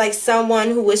sounds like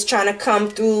someone who is trying to come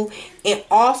through and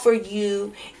offer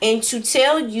you and to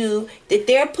tell you that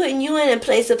they're putting you in a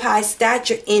place of high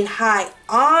stature and high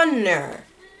honor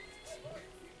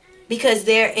because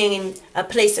they're in a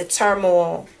place of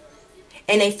turmoil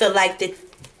and they feel like that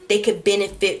they could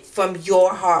benefit from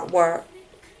your hard work.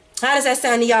 How does that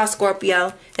sound to y'all,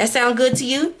 Scorpio? That sound good to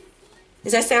you?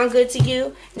 Does that sound good to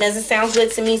you? It doesn't sound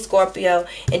good to me, Scorpio.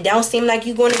 It don't seem like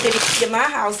you're going to get a key to my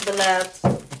house, beloved.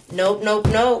 Nope, nope,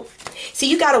 nope.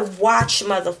 See, you got to watch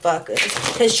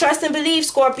motherfuckers. Because trust and believe,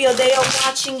 Scorpio, they are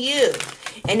watching you.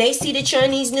 And they see that you're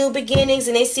in these new beginnings.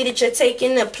 And they see that you're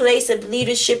taking a place of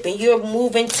leadership. And you're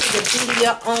moving to the beat of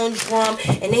your own drum.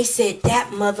 And they said,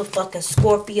 that motherfucking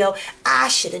Scorpio, I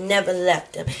should have never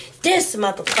left him. This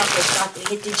motherfucker's about to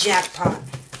hit the jackpot.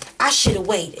 I should have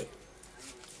waited.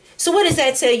 So what does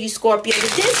that tell you, Scorpio?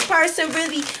 Did this person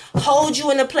really hold you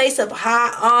in a place of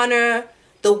high honor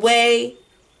the way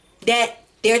that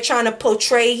they're trying to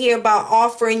portray here by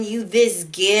offering you this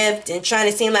gift and trying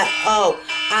to seem like, oh,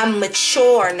 I'm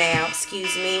mature now,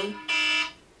 excuse me.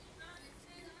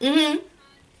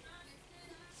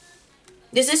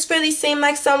 Does this really seem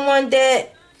like someone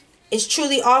that is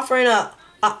truly offering a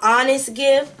honest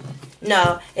gift?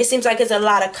 No, it seems like there's a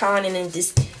lot of conning and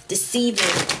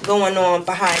deceiving going on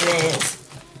behind this.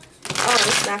 Oh,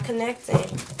 it's not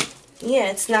connecting. Yeah,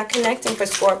 it's not connecting for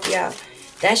Scorpio.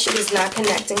 That shit is not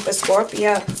connecting for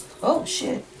Scorpio. Oh,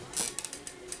 shit.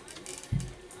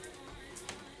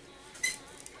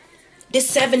 The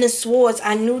Seven of Swords.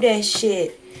 I knew that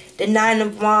shit. The Nine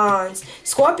of Wands.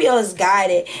 Scorpio is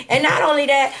guided. And not only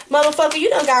that, motherfucker, you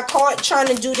done got caught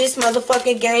trying to do this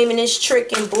motherfucking game and this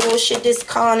trick and bullshit, this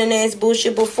conning ass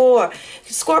bullshit before.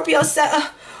 Scorpio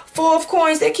said, Four of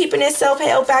Coins, they're keeping themselves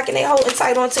held back and they holding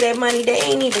tight onto their money. They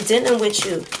ain't even dealing with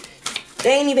you.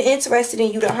 They ain't even interested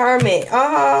in you, the Hermit.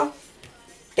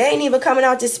 They ain't even coming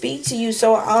out to speak to you.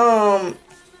 So,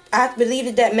 I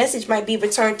believe that message might be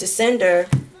returned to sender.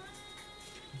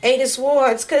 Eight of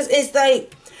Swords. Because it's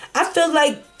like, I feel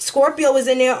like Scorpio is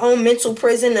in their own mental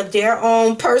prison of their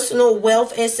own personal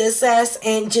wealth and success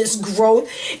and just growth.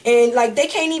 And, like, they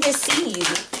can't even see you.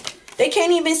 They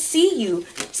can't even see you.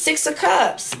 Six of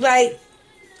Cups. Like,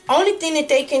 only thing that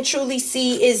they can truly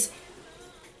see is,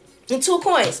 and two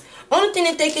coins. Only thing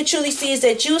that they can truly see is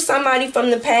that you somebody from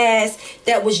the past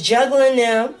that was juggling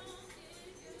them.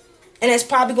 And that's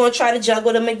probably going to try to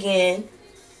juggle them again.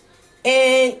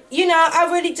 And, you know,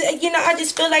 I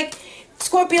just feel like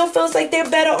Scorpio feels like they're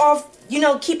better off, you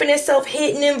know, keeping themselves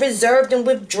hidden and reserved and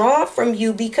withdrawn from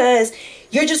you because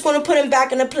you're just going to put them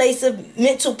back in a place of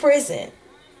mental prison.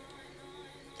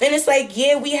 And it's like,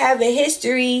 yeah, we have a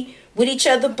history with each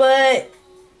other, but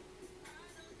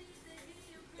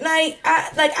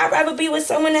I'd rather be with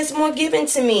someone that's more giving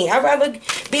to me. I'd rather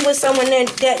be with someone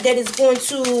that is going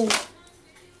to,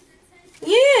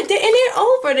 yeah, and they're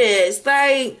over this.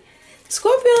 Like,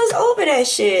 Scorpio is over that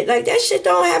shit. Like, that shit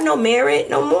don't have no merit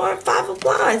no more. Five of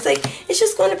Wands. Like, it's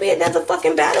just going to be another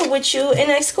fucking battle with you. And,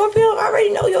 like, Scorpio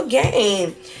already know your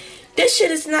game. This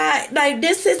shit is not, like,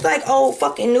 this is, like, old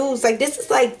fucking news. Like, this is,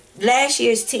 like, last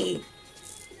year's tea.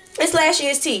 It's last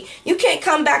year's tea. You can't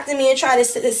come back to me and try to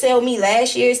sell me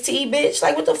last year's tea, bitch.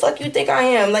 Like, what the fuck you think I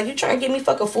am? Like, you trying to get me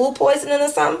fucking food poisoning or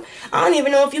something? I don't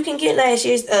even know if you can get last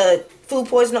year's, food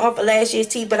poisoning off of last year's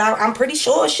tea, but I'm pretty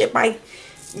sure shit might...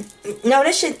 No,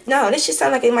 this shit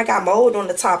sound like it might got mold on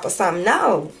the top or something.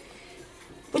 No.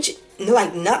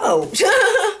 Like, no.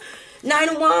 Nine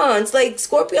of Wands. Like,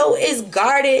 Scorpio is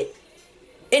guarded.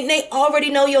 And they already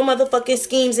know your motherfucking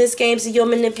schemes and scams and your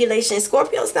manipulation.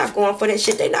 Scorpio's not going for that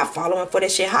shit. They not following for that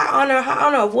shit. High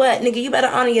honor what? Nigga, you better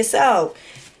honor yourself.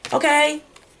 Okay?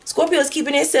 Scorpio's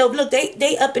keeping themselves. Look,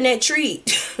 they up in that tree.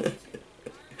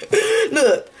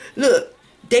 Look.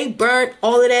 They burnt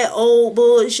all of that old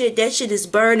bullshit. That shit is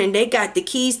burning. They got the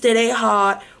keys to their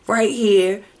heart right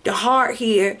here. The heart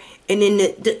here. And then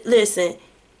listen.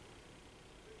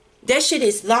 That shit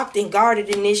is locked and guarded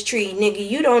in this tree. Nigga,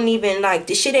 you don't even, like,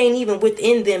 the shit ain't even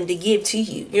within them to give to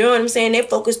you. You know what I'm saying? They're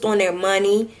focused on their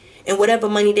money. And whatever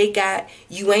money they got,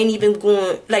 you ain't even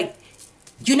going, like,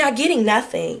 you're not getting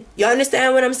nothing. You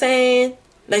understand what I'm saying?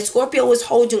 Like, Scorpio is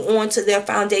holding on to their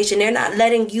foundation. They're not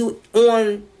letting you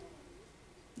on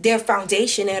their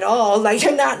foundation at all. Like,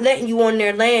 they're not letting you on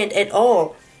their land at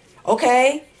all.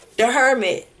 Okay? The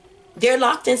Hermit. They're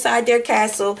locked inside their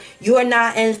castle. You are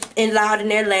not allowed in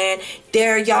their land.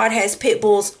 Their yard has pit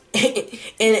bulls in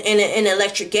an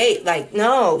electric gate. Like,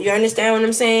 no. You understand what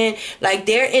I'm saying? Like,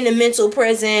 they're in a mental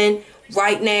prison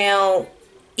right now.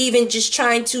 Even just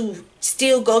trying to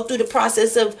still go through the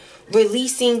process of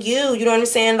releasing you. You know what I'm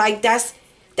saying? Like, that's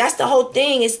the whole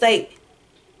thing. It's like,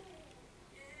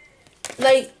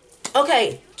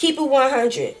 okay, keep it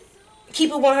 100.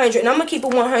 Keep it 100. And I'm going to keep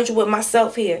it 100 with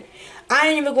myself here. I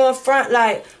ain't even going front,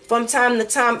 like, from time to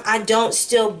time, I don't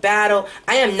still battle.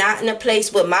 I am not in a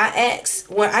place with my ex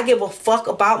where I give a fuck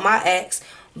about my ex.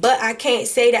 But I can't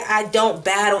say that I don't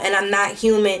battle and I'm not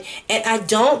human. And I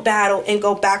don't battle and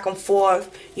go back and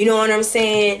forth. You know what I'm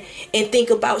saying? And think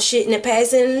about shit in the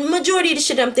past. And the majority of the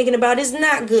shit I'm thinking about is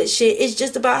not good shit. It's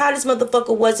just about how this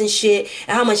motherfucker wasn't shit.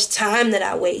 And how much time that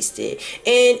I wasted.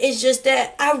 And it's just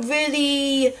that I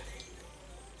really...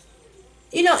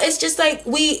 You know, it's just like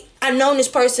I've known this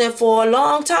person for a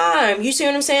long time. You see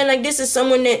what I'm saying? Like, this is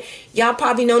someone that y'all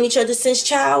probably known each other since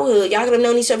childhood. Y'all could have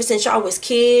known each other since y'all was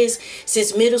kids,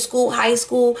 since middle school, high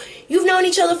school. You've known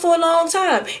each other for a long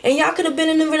time. And y'all could have been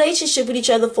in a relationship with each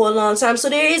other for a long time. So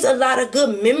there is a lot of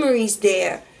good memories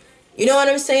there. You know what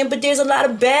I'm saying? But there's a lot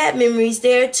of bad memories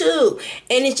there too.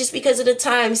 And it's just because of the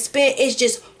time spent. It's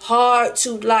just hard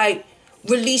to, like,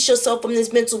 release yourself from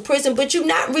this mental prison. But you're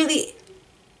not really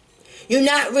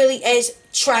as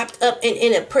trapped up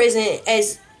in a prison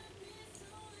as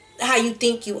how you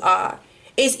think you are.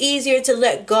 It's easier to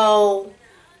let go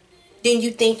than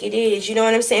you think it is. You know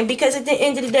what I'm saying? Because at the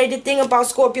end of the day, the thing about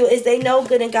Scorpio is they know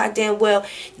good and goddamn well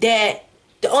that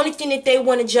the only thing that they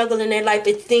want to juggle in their life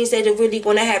is things that are really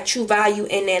going to have true value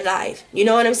in their life. You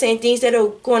know what I'm saying? Things that are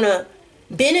going to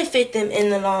benefit them in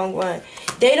the long run.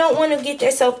 They don't want to get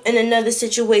themselves in another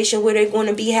situation where they're going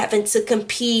to be having to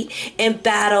compete and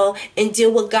battle and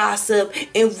deal with gossip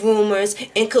and rumors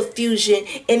and confusion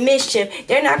and mischief.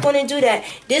 They're not going to do that.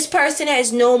 This person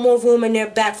has no more room in their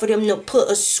back for them to put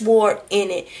a sword in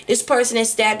it. This person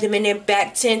has stabbed them in their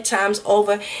back 10 times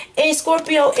over. And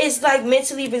Scorpio is like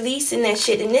mentally releasing that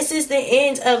shit. And this is the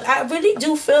end of, I really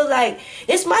do feel like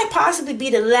this might possibly be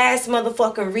the last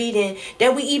motherfucking reading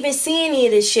that we even see any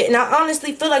of this shit. And I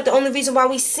honestly feel like the only reason why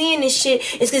we seeing this shit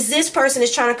is because this person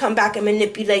is trying to come back and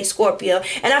manipulate Scorpio.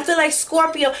 And I feel like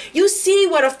Scorpio, you see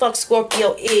what the fuck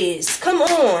Scorpio is. Come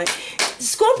on.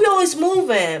 Scorpio is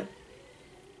moving.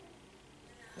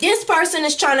 This person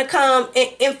is trying to come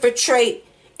and infiltrate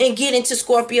and get into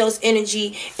Scorpio's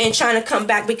energy and trying to come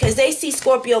back because they see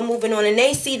Scorpio moving on and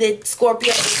they see that Scorpio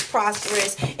is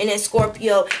prosperous and that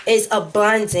Scorpio is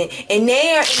abundant, and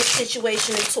they are in a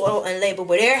situation of toil and labor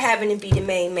where they're having to be the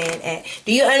main man at.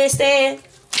 Do you understand?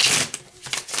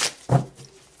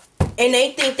 And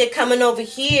they think that coming over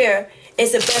here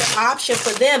is a better option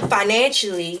for them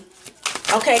financially.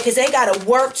 Okay, because they got to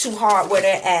work too hard where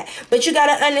they're at. But you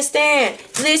got to understand,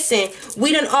 listen,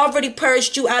 we done already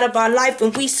purged you out of our life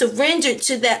and we surrendered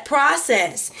to that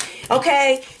process.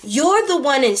 Okay, you're the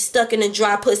one that's stuck in a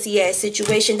dry pussy ass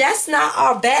situation. That's not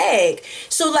our bag.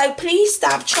 So like, please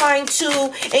stop trying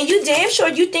to, and you damn sure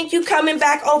you think you coming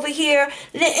back over here.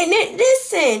 And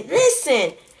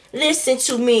listen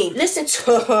to me. Listen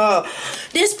to her.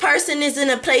 This person is in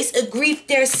a place of grief.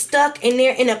 They're stuck and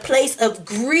they're in a place of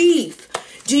grief.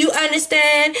 Do you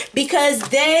understand? Because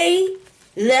they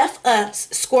left us,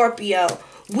 Scorpio.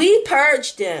 We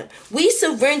purged them. We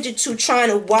surrendered to trying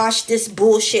to wash this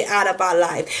bullshit out of our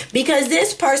life. Because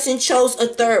this person chose a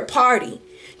third party.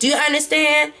 Do you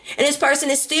understand? And this person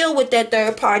is still with that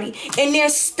third party. And they're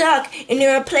stuck. And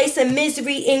they're in a place of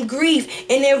misery and grief.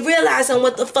 And they're realizing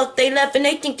what the fuck they left. And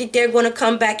they think that they're going to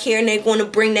come back here and they're going to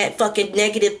bring that fucking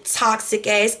negative, toxic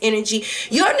ass energy.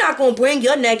 You're not going to bring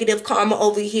your negative karma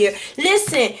over here.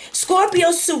 Listen, Scorpio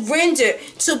surrendered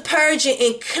to purging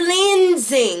and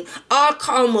cleansing our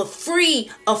karma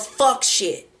free of fuck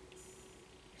shit.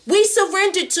 We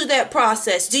surrendered to that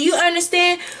process. Do you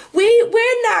understand?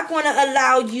 We're not going to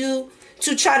allow you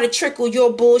to try to trickle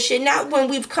your bullshit. Not when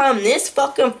we've come this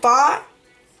fucking far.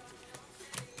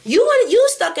 You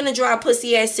stuck in a dry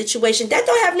pussy ass situation. That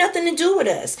don't have nothing to do with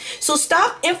us. So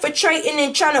stop infiltrating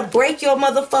and trying to break your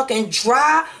motherfucking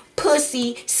dry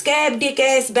pussy, scab dick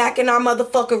ass back in our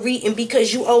motherfucking reading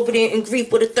because you over there in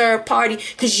grief with a third party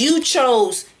because you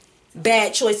chose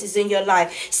bad choices in your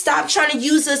life. Stop trying to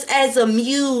use us as a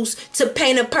muse to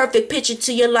paint a perfect picture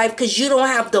to your life because you don't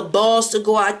have the balls to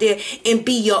go out there and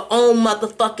be your own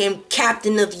motherfucking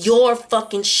captain of your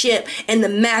fucking ship and the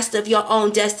master of your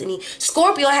own destiny.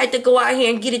 Scorpio had to go out here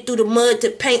and get it through the mud to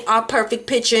paint our perfect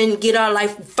picture and get our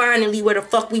life finally where the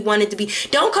fuck we wanted to be.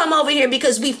 Don't come over here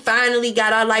because we finally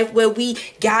got our life where we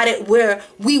got it where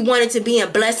we wanted to be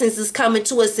and blessings is coming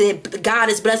to us and God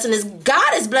is blessing us.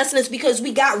 God is blessing us because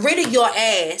we got rid of your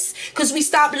ass, because we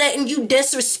stopped letting you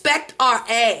disrespect our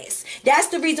ass. That's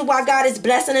the reason why God is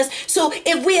blessing us. So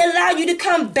if we allow you to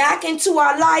come back into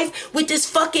our life with this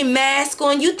fucking mask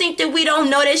on, you think that we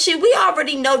don't know that shit? We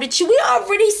already know that we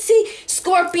already see.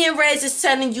 ScorpionReddz is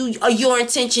telling you your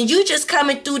intention. You just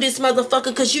coming through this motherfucker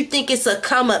because you think it's a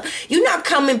come up. You're not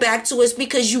coming back to us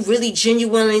because you really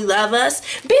genuinely love us.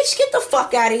 Bitch, get the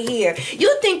fuck out of here.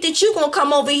 You think that you gonna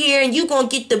come over here and you gonna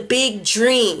get the big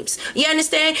dreams. You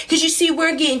understand? Because you see,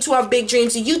 we're getting to our big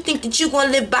dreams and you think that you're going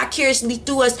to live vicariously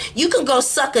through us. You can go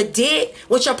suck a dick,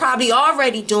 which you're probably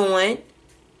already doing.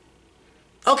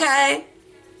 Okay?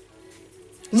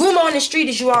 Rumor on the street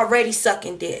is you already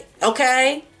sucking dick.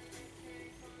 Okay?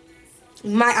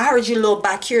 I heard you a little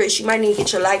vicarious. You might need to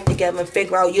get your life together and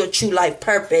figure out your true life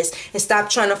purpose and stop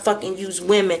trying to fucking use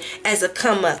women as a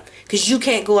come up. Because you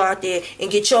can't go out there and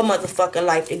get your motherfucking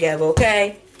life together.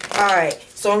 Okay? Alright.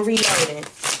 So I'm reloading.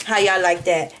 How y'all like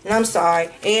that? And I'm sorry.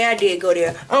 Yeah, I did go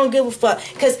there. I don't give a fuck.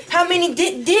 Cause how many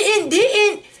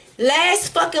didn't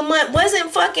last fucking month wasn't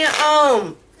fucking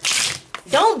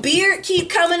don't beard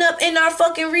keep coming up in our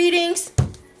fucking readings?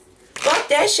 Fuck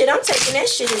that shit. I'm taking that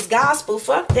shit as gospel.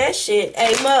 Fuck that shit.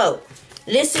 Hey Mo,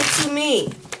 listen to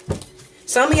me.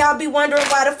 Some of y'all be wondering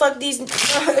why the fuck these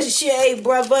shit, hey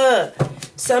brother.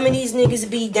 Some of these niggas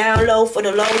be down low for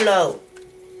the low.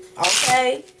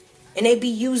 Okay? And they be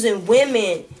using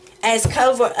women as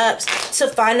cover-ups to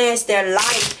finance their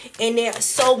life. And they're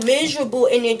so miserable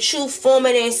in their true form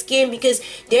of their skin because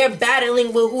they're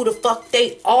battling with who the fuck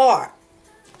they are.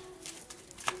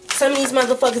 Some of these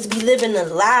motherfuckers be living a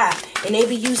lie. And they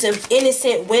be using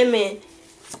innocent women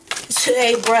to,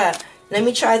 hey bruh, Let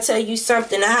me try to tell you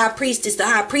something. The high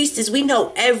priestess, we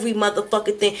know every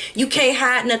motherfucking thing. You can't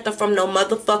hide nothing from no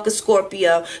motherfucker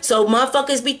Scorpio. So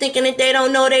motherfuckers be thinking that they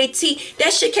don't know they tea.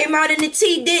 That shit came out in the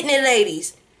tea, didn't it,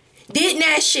 ladies? Didn't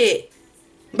that shit?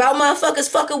 About motherfuckers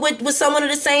fucking with someone of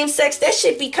the same sex. That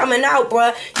shit be coming out,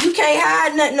 bruh. You can't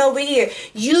hide nothing over here.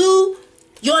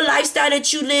 Your lifestyle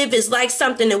that you live is like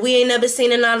something that we ain't never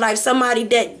seen in our life. Somebody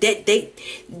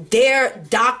their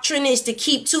doctrine is to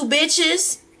keep two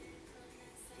bitches.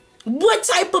 What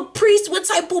type of priest, what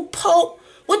type of pope,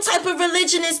 what type of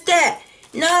religion is that?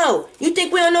 No. You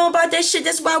think we don't know about that shit?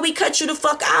 That's why we cut you the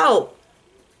fuck out.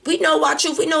 We know our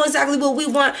truth. We know exactly what we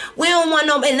want. We don't want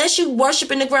no, unless you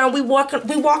worship in the ground, we walk on.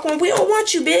 We don't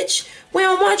want you, bitch. We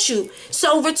don't want you.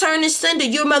 So return and sender.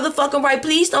 You're motherfucking right.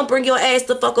 Please don't bring your ass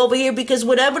the fuck over here, because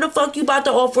whatever the fuck you about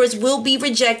to offer us will be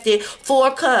rejected.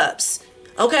 4 cups.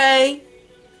 Okay?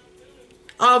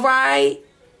 All right?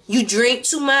 You drink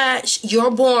too much.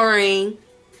 You're boring.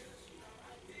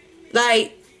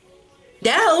 Like,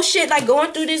 that whole shit, like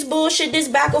going through this bullshit, this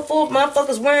back and forth,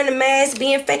 motherfuckers wearing a mask,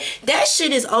 being fake. That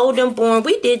shit is old and boring.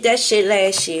 We did that shit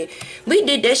last year. We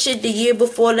did that shit the year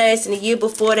before last and the year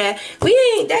before that.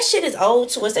 That shit is old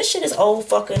to us. That shit is old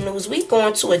fucking news. We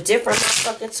going to a different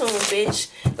motherfucking tune, bitch.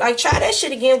 Like, try that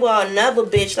shit again with another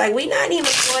bitch. Like, we not even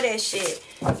for that shit.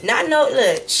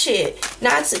 Look, shit.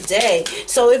 Not today.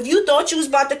 So if you thought you was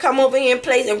about to come over here and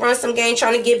play and run some game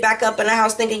trying to get back up in the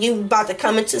house thinking you about to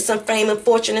come into some fame and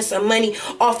fortune and some money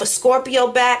off of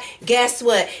Scorpio back, guess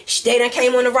what? They done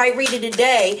came on the right reader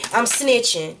today. I'm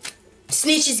snitching.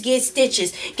 Snitches get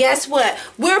stitches. Guess what?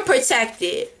 We're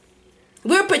protected.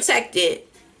 We're protected.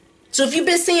 So if you've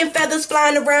been seeing feathers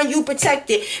flying around, you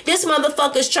protected. This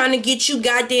motherfucker's trying to get you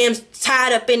goddamn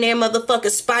tied up in their motherfucking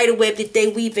spider web that they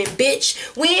weaving.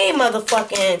 Bitch, we ain't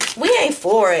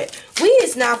for it. We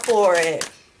is not for it.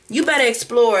 You better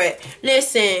explore it.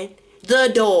 Listen, the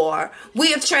door.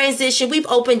 We have transitioned. We've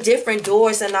opened different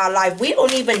doors in our life. We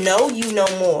don't even know you no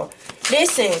more.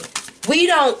 Listen, we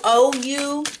don't owe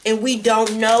you and we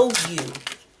don't know you.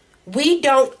 We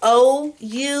don't owe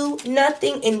you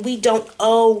nothing and we don't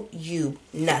owe you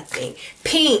nothing.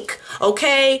 Pink,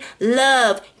 okay?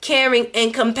 Love, caring,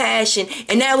 and compassion.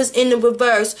 And that was in the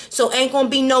reverse. So ain't gonna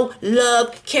be no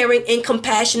love, caring, and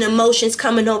compassion emotions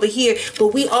coming over here.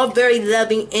 But we are very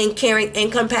loving and caring and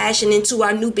compassion into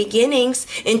our new beginnings,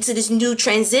 into this new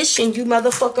transition. You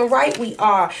motherfucking right we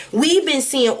are. We've been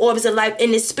seeing orbs of life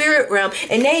in the spirit realm.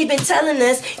 And they've been telling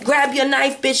us, grab your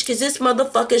knife, bitch, because this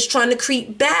motherfucker's trying to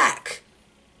creep back.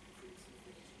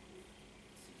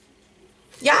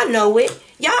 Y'all know it.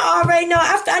 Y'all already know.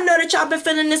 I know that y'all been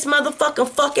feeling this motherfucking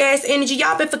fuck-ass energy.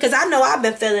 Y'all been, because I know I've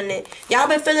been feeling it. Y'all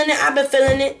been feeling it. I've been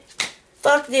feeling it.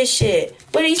 Fuck this shit.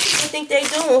 What do these people think they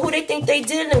doing? Who they think they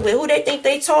dealing with? Who they think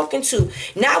they talking to?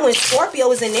 Now when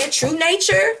Scorpio is in their true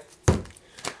nature.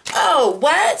 Oh,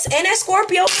 what? And that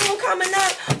Scorpio moon coming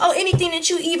up? Oh, anything that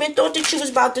you even thought that you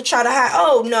was about to try to hide.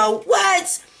 Oh, no.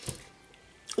 What?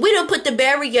 We done put the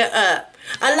barrier up.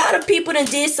 A lot of people done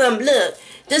did some, look,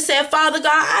 just said, Father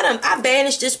God, I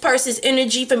banished this person's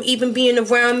energy from even being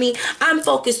around me. I'm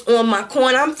focused on my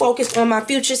coin. I'm focused on my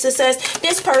future success.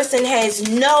 This person has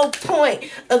no point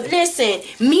of, listen,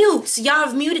 mutes. Y'all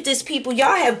have muted these people.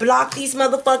 Y'all have blocked these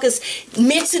motherfuckers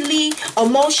mentally,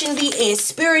 emotionally, and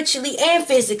spiritually, and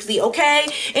physically, okay?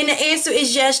 And the answer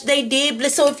is yes, they did.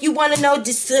 So if you want to know,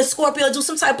 did Scorpio do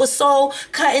some type of soul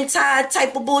cut and tie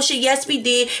type of bullshit? Yes, we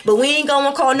did. But we ain't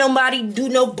gonna call nobody, do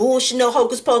no bullshit, no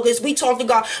hocus pocus. We talk to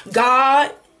God.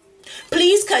 God,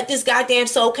 please cut this goddamn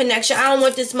soul connection. I don't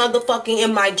want this motherfucking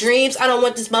in my dreams. I don't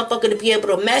want this motherfucker to be able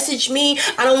to message me.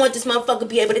 I don't want this motherfucker to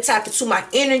be able to tap into my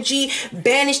energy.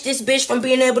 Banish this bitch from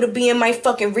being able to be in my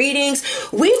fucking readings.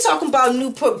 We talking about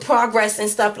new progress and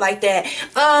stuff like that.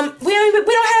 We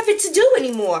don't have it to do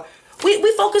anymore.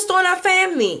 We focused on our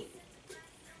family.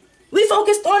 We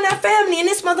focused on our family, and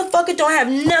this motherfucker don't have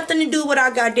nothing to do with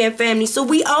our goddamn family. So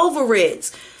we over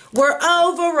it. We're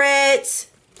over it.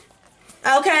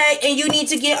 Okay? And you need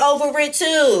to get over it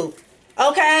too.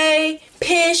 Okay?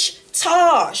 Pish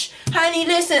tosh. Honey,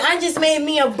 listen, I just made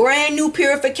me a brand new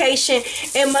purification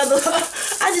and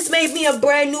I just made me a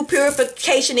brand new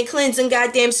purification and cleansing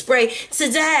goddamn spray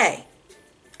today.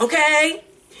 Okay?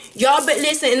 Y'all but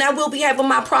listen, and I will be having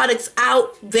my products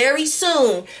out very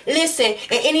soon. Listen,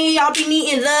 and any of y'all be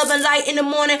needing love and light in the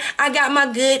morning, I got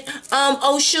my good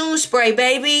Oshun spray,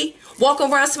 baby. Walk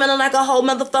around smelling like a whole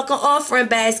motherfucking offering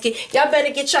basket. Y'all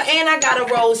better get your, and I got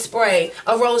a rose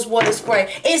water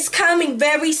spray. It's coming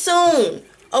very soon.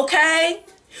 Okay?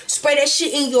 Spray that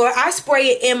shit in I spray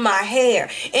it in my hair.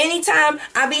 Anytime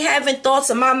I be having thoughts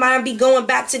and my mind be going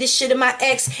back to this shit of my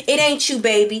ex, it ain't you,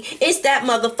 baby. It's that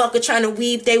motherfucker trying to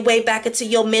weave their way back into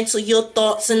your mental, your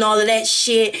thoughts and all of that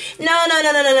shit. No.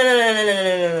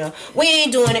 We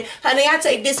ain't doing it. Honey, I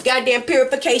take this goddamn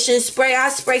purification spray. I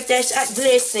spray that shit.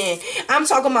 Listen, I'm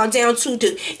talking about down to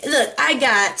the... Look, I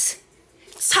got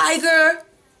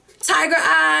Tiger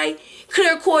Eye,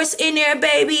 clear quartz in there,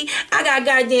 baby. I got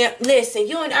goddamn, listen,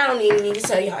 I don't even need to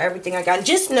tell y'all everything I got.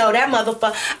 Just know that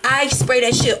motherfucker, I spray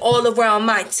that shit all around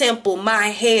my temple, my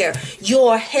hair,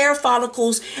 your hair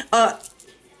follicles,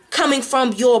 coming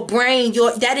from your brain.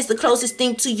 That is the closest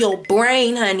thing to your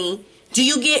brain, honey. Do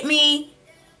you get me?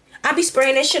 I be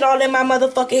spraying that shit all in my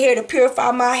motherfucking hair to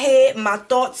purify my head, my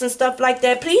thoughts and stuff like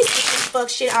that. Please get this fuck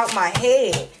shit out my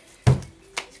head.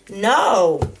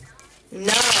 No.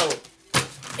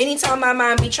 Anytime my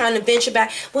mind be trying to venture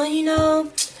back, well,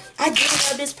 I do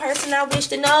love this person. I wish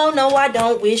to. No, I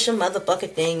don't wish a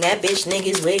motherfucking thing. That bitch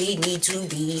nigga's where he need to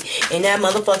be. And that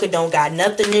motherfucker don't got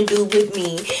nothing to do with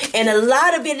me. And a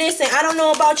lot of it, listen, I don't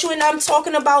know about you, and I'm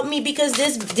talking about me because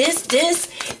this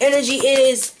energy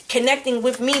is connecting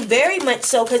with me very much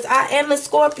so, because I am a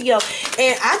Scorpio,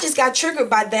 and I just got triggered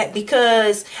by that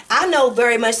because I know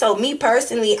very much so, me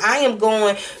personally, I am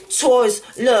going towards,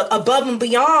 look, above and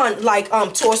beyond, like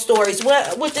tour stories,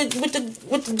 what the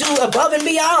do above and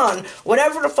beyond,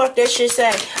 whatever the fuck that shit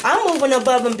say. I'm moving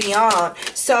above and beyond.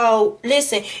 So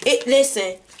listen,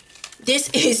 this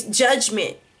is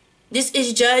judgment.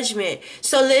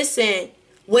 So listen,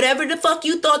 whatever the fuck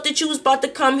you thought that you was about to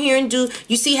come here and do,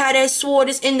 you see how that sword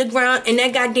is in the ground and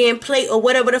that goddamn plate or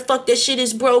whatever the fuck that shit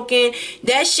is broken.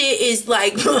 That shit is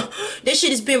like, that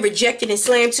shit has been rejected and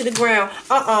slammed to the ground.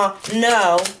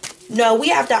 No, we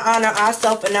have to honor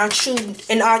ourselves and our truth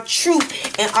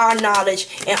and our knowledge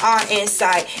and our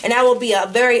insight. And that will be a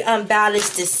very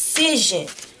unbalanced decision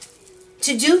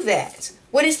to do that.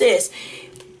 What is this?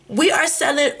 We are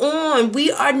selling on.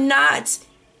 We are not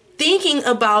thinking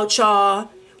about y'all.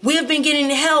 We have been getting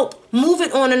help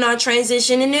moving on in our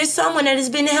transition, and there's someone that has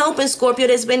been helping Scorpio,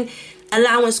 that's been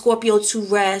allowing Scorpio to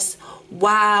rest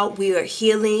while we are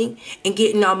healing and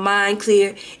getting our mind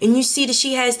clear. And you see that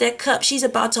she has that cup. She's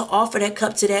about to offer that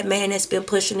cup to that man that's been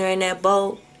pushing her in that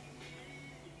boat.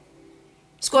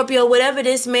 Scorpio, whatever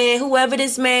this man, whoever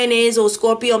this man is, or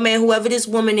Scorpio man, whoever this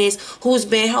woman is, who's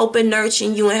been helping,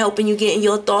 nurturing you and helping you getting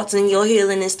your thoughts and your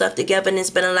healing and stuff together, and it's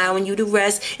been allowing you to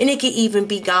rest. And it could even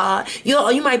be God.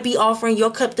 You might be offering your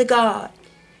cup to God.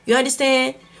 You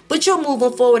understand? But you're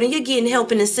moving forward and you're getting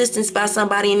help and assistance by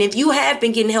somebody. And if you have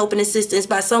been getting help and assistance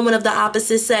by someone of the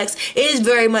opposite sex, it is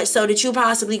very much so that you're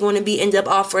possibly going to end up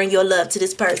offering your love to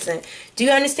this person. Do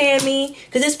you understand me?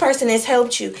 Because this person has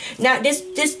helped you. Now,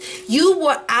 you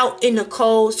were out in the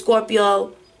cold,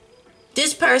 Scorpio.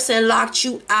 This person locked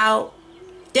you out.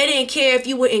 They didn't care if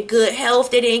you were in good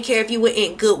health. They didn't care if you were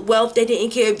in good wealth. They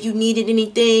didn't care if you needed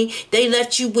anything. They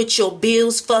left you with your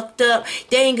bills fucked up.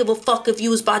 They didn't give a fuck if you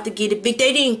was about to get it big.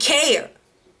 They didn't care.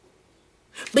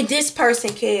 But this person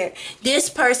cared. This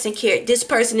person cared. This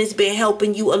person has been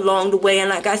helping you along the way. And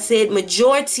like I said, for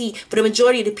the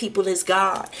majority of the people is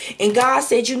God. And God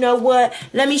said, you know what?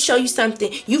 Let me show you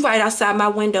something. You right outside my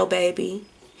window, baby.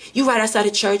 You right outside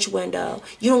the church window.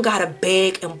 You don't gotta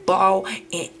beg and borrow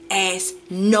and ask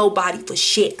nobody for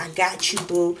shit. I got you,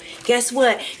 boo. Guess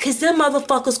what? Because them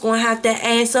motherfuckers gonna have to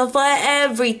answer for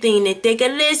everything that they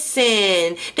can.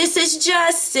 Listen, this is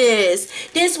justice.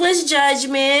 This was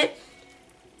judgment.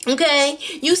 Okay?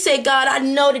 You say, God, I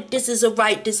know that this is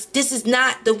this is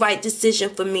not the right decision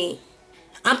for me.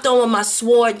 I'm throwing my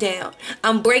sword down.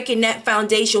 I'm breaking that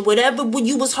foundation. Whatever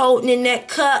you was holding in that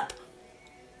cup,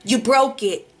 you broke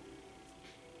it.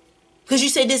 Because you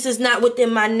said this is not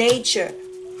within my nature.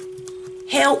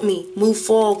 Help me move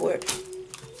forward.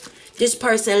 This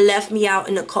person left me out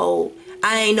in the cold.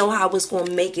 I ain't know how I was going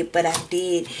to make it, but I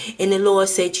did. And the Lord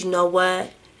said, you know what?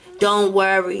 Don't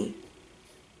worry.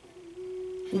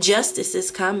 Justice is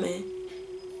coming.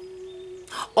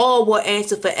 All will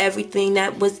answer for everything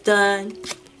that was done.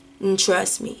 And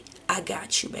trust me, I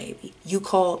got you, baby. You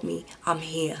called me. I'm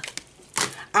here.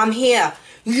 I'm here.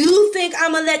 You think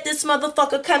I'm going to let this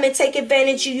motherfucker come and take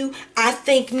advantage of you? I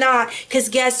think not. Because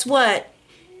guess what?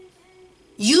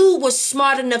 You were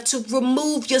smart enough to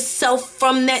remove yourself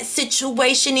from that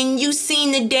situation, and you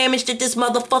seen the damage that this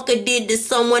motherfucker did to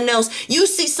someone else. You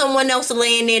see someone else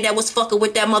laying there that was fucking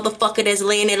with that motherfucker that's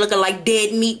laying there looking like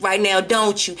dead meat right now,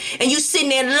 don't you? And you sitting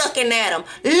there looking at him.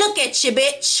 Look at you,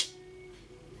 bitch.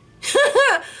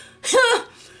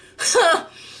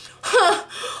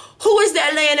 Who is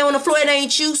that laying there on the floor? It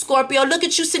ain't you, Scorpio. Look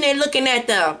at you sitting there looking at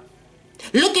them.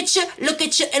 Look at you, look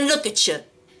at you, and look at you.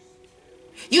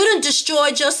 You done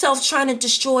destroyed yourself trying to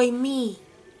destroy me.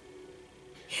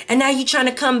 And now you trying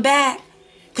to come back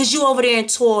because you over there in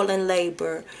toil and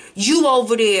labor. You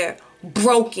over there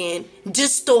broken,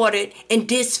 distorted, and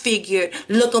disfigured,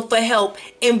 looking for help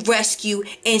and rescue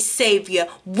and savior.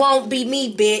 Won't be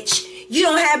me, bitch. You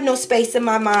don't have no space in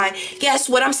my mind. Guess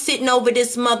what? I'm sitting over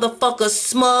this motherfucker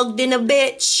smugged in a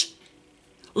bitch,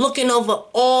 looking over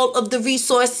all of the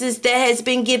resources that has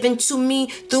been given to me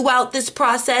throughout this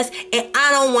process, and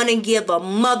I don't want to give a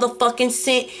motherfucking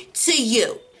cent to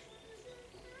you.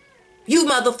 You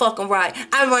motherfucking right.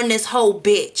 I run this whole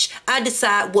bitch. I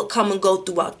decide what come and go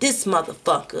throughout this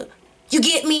motherfucker. You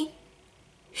get me?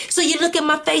 So you look at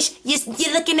my face.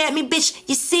 You're looking at me, bitch.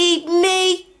 You see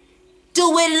me?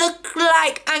 Do it look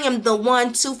like I am the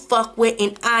one to fuck with,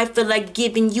 and I feel like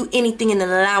giving you anything and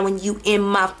allowing you in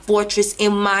my fortress,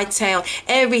 in my town?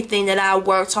 Everything that I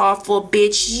worked hard for,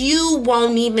 bitch. You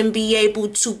won't even be able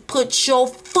to put your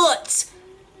foot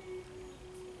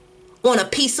on a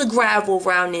piece of gravel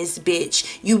around this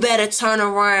bitch. You better turn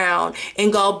around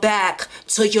and go back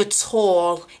to your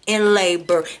toil and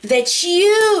labor that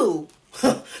you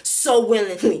so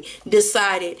willingly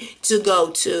decided to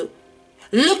go to.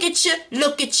 Look at you,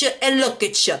 and look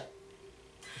at you.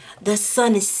 The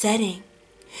sun is setting.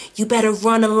 You better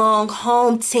run along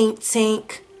home, tink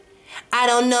tink. I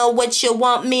don't know what you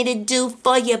want me to do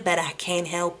for you, but I can't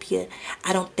help you.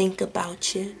 I don't think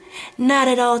about you. Not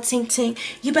at all, tink tink.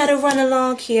 You better run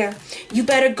along here. You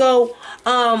better go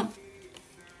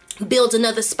build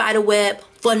another spider web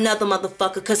for another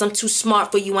motherfucker, because I'm too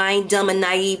smart for you. I ain't dumb and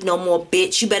naive no more,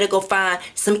 bitch. You better go find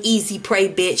some easy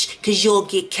prey, bitch, because you'll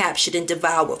get captured and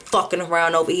devoured fucking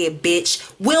around over here,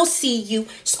 bitch. We'll see you.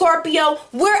 Scorpio,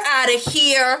 we're out of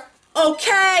here,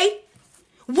 okay?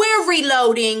 We're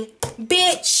reloading,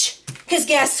 bitch. Because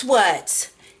guess what?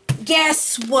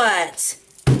 Guess what?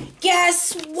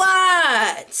 Guess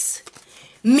what?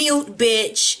 Mute,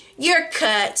 bitch. You're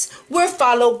cut. We're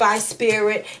followed by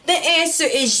spirit. The answer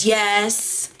is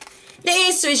yes. The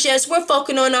answer is yes. We're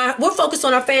focused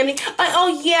on our family.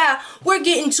 Oh yeah, we're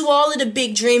getting to all of the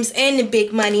big dreams and the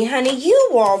big money, honey. You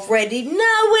already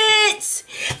know it.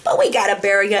 But we got a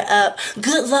barrier up.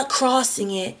 Good luck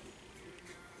crossing it.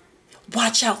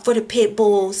 Watch out for the pit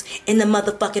bulls and the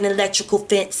motherfucking electrical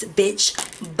fence,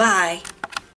 bitch. Bye.